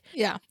 like,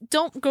 Yeah.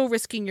 don't go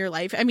risking your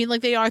life. I mean,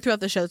 like, they are throughout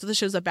the show, so the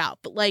show's about.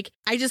 But, like,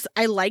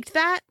 I liked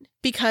that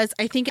because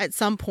I think at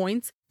some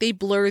points they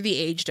blur the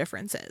age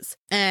differences.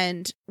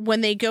 And when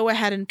they go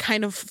ahead and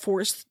kind of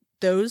force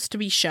those to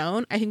be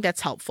shown, I think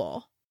that's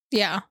helpful.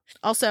 Yeah.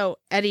 Also,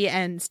 Eddie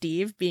and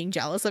Steve being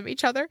jealous of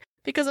each other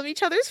because of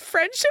each other's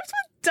friendships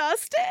with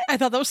Dustin, I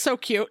thought that was so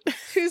cute.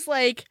 who's,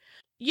 like,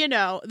 you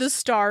know, the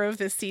star of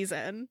this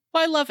season.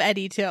 Well, I love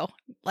Eddie too.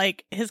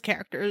 Like, his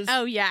characters.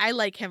 Oh, yeah, I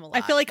like him a lot.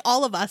 I feel like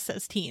all of us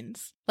as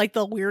teens, like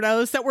the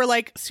weirdos that were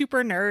like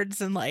super nerds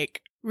and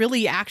like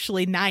really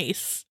actually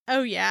nice.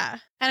 Oh, yeah.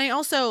 And I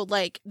also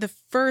like the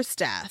first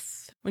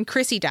death when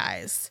Chrissy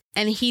dies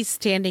and he's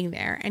standing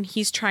there and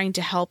he's trying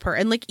to help her.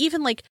 And like,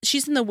 even like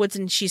she's in the woods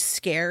and she's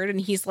scared and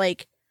he's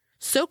like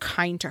so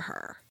kind to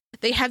her.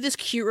 They have this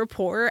cute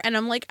rapport and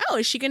I'm like, oh,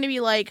 is she going to be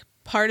like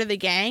part of the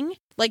gang?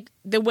 Like,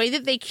 the way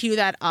that they cue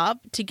that up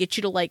to get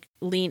you to like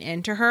lean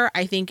into her,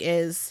 I think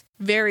is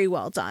very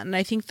well done. And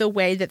I think the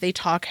way that they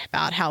talk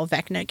about how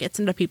Vecna gets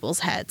into people's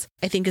heads,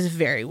 I think is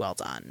very well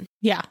done.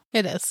 Yeah,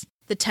 it is.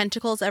 The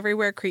tentacles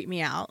everywhere creep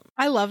me out.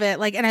 I love it.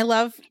 Like, and I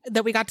love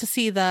that we got to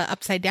see the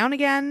Upside Down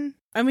again.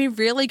 And we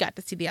really got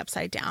to see the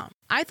Upside Down.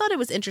 I thought it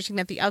was interesting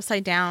that the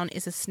Upside Down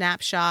is a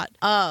snapshot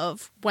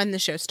of when the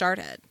show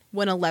started,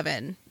 when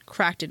 11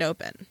 cracked it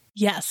open.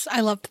 Yes,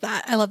 I loved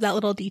that. I love that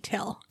little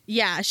detail.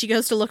 Yeah, she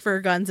goes to look for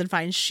her guns and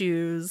finds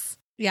shoes.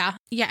 Yeah.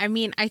 Yeah, I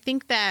mean, I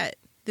think that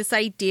this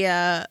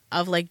idea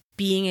of like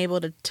being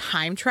able to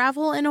time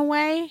travel in a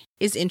way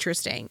is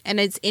interesting. And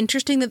it's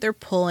interesting that they're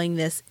pulling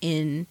this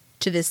in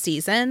to this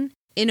season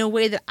in a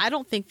way that I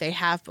don't think they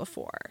have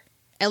before.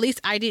 At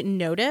least I didn't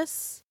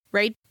notice,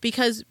 right?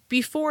 Because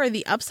before,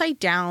 the Upside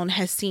Down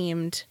has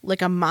seemed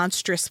like a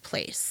monstrous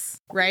place,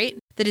 right?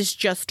 That is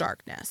just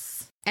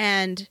darkness.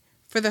 And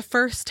for the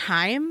first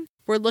time,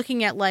 we're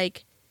looking at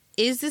like,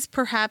 is this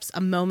perhaps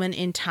a moment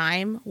in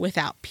time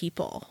without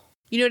people?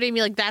 You know what I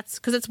mean? Like, that's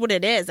because that's what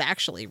it is,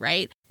 actually,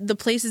 right? The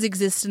places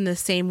exist in the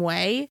same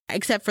way,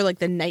 except for like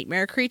the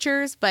nightmare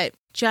creatures, but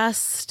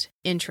just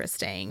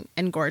interesting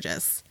and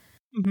gorgeous.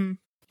 Mm-hmm.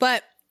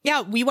 But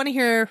yeah, we want to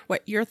hear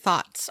what your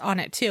thoughts on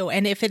it too.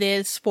 And if it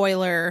is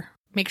spoiler,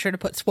 make sure to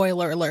put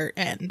spoiler alert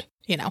and,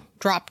 you know,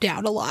 drop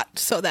down a lot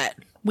so that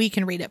we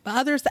can read it. But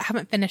others that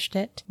haven't finished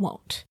it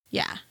won't.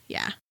 Yeah,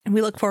 yeah. And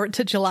we look forward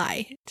to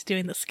July to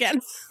doing this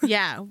again.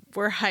 Yeah,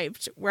 we're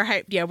hyped. We're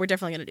hyped. Yeah, we're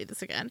definitely going to do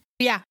this again.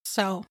 Yeah.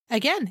 So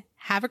again,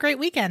 have a great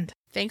weekend.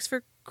 Thanks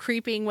for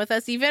creeping with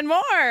us even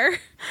more.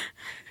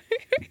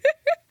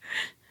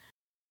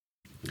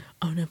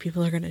 Oh no,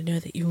 people are going to know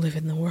that you live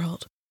in the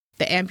world.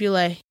 The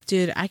ampullae.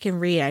 Dude, I can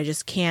read. I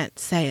just can't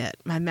say it.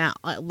 My mouth.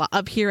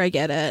 Up here, I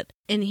get it.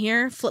 In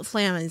here,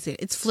 flip-flam.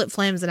 It's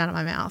flip-flams out of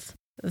my mouth.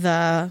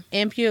 The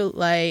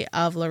ampullae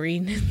of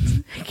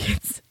Lorene.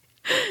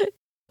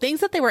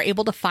 Things that they were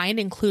able to find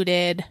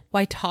included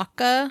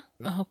Waitaka.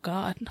 Oh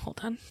God,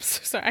 hold on.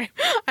 So sorry.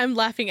 I'm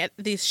laughing at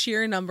the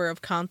sheer number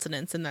of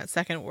consonants in that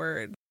second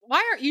word.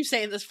 Why aren't you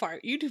saying this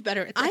part? You do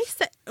better at this. I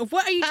said,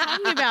 what are you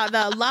talking about?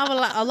 The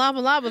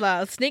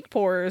lava, snake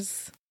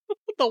pores.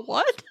 The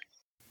what?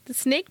 The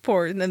snake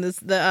pores, and then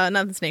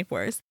not the snake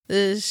pores,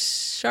 the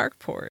shark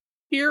pores.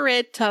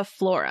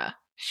 Shiritaflora.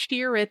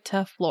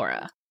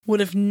 Would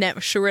have never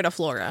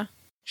Shiritaflora.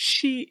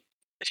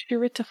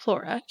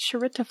 Shiritaflora.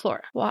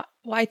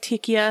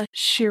 Waitikia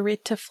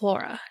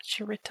Shiritaflora.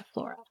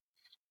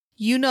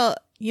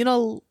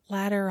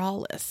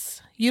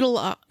 Unilateralis.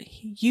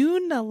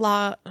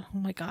 Oh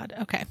my God.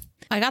 Okay.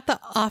 I got the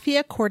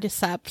Ophia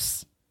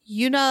cordyceps.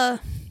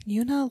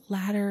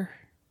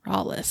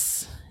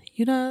 Unilateralis.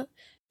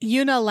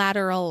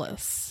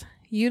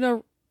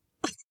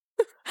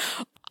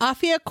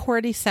 Ophia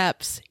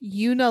cordyceps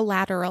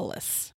unilateralis.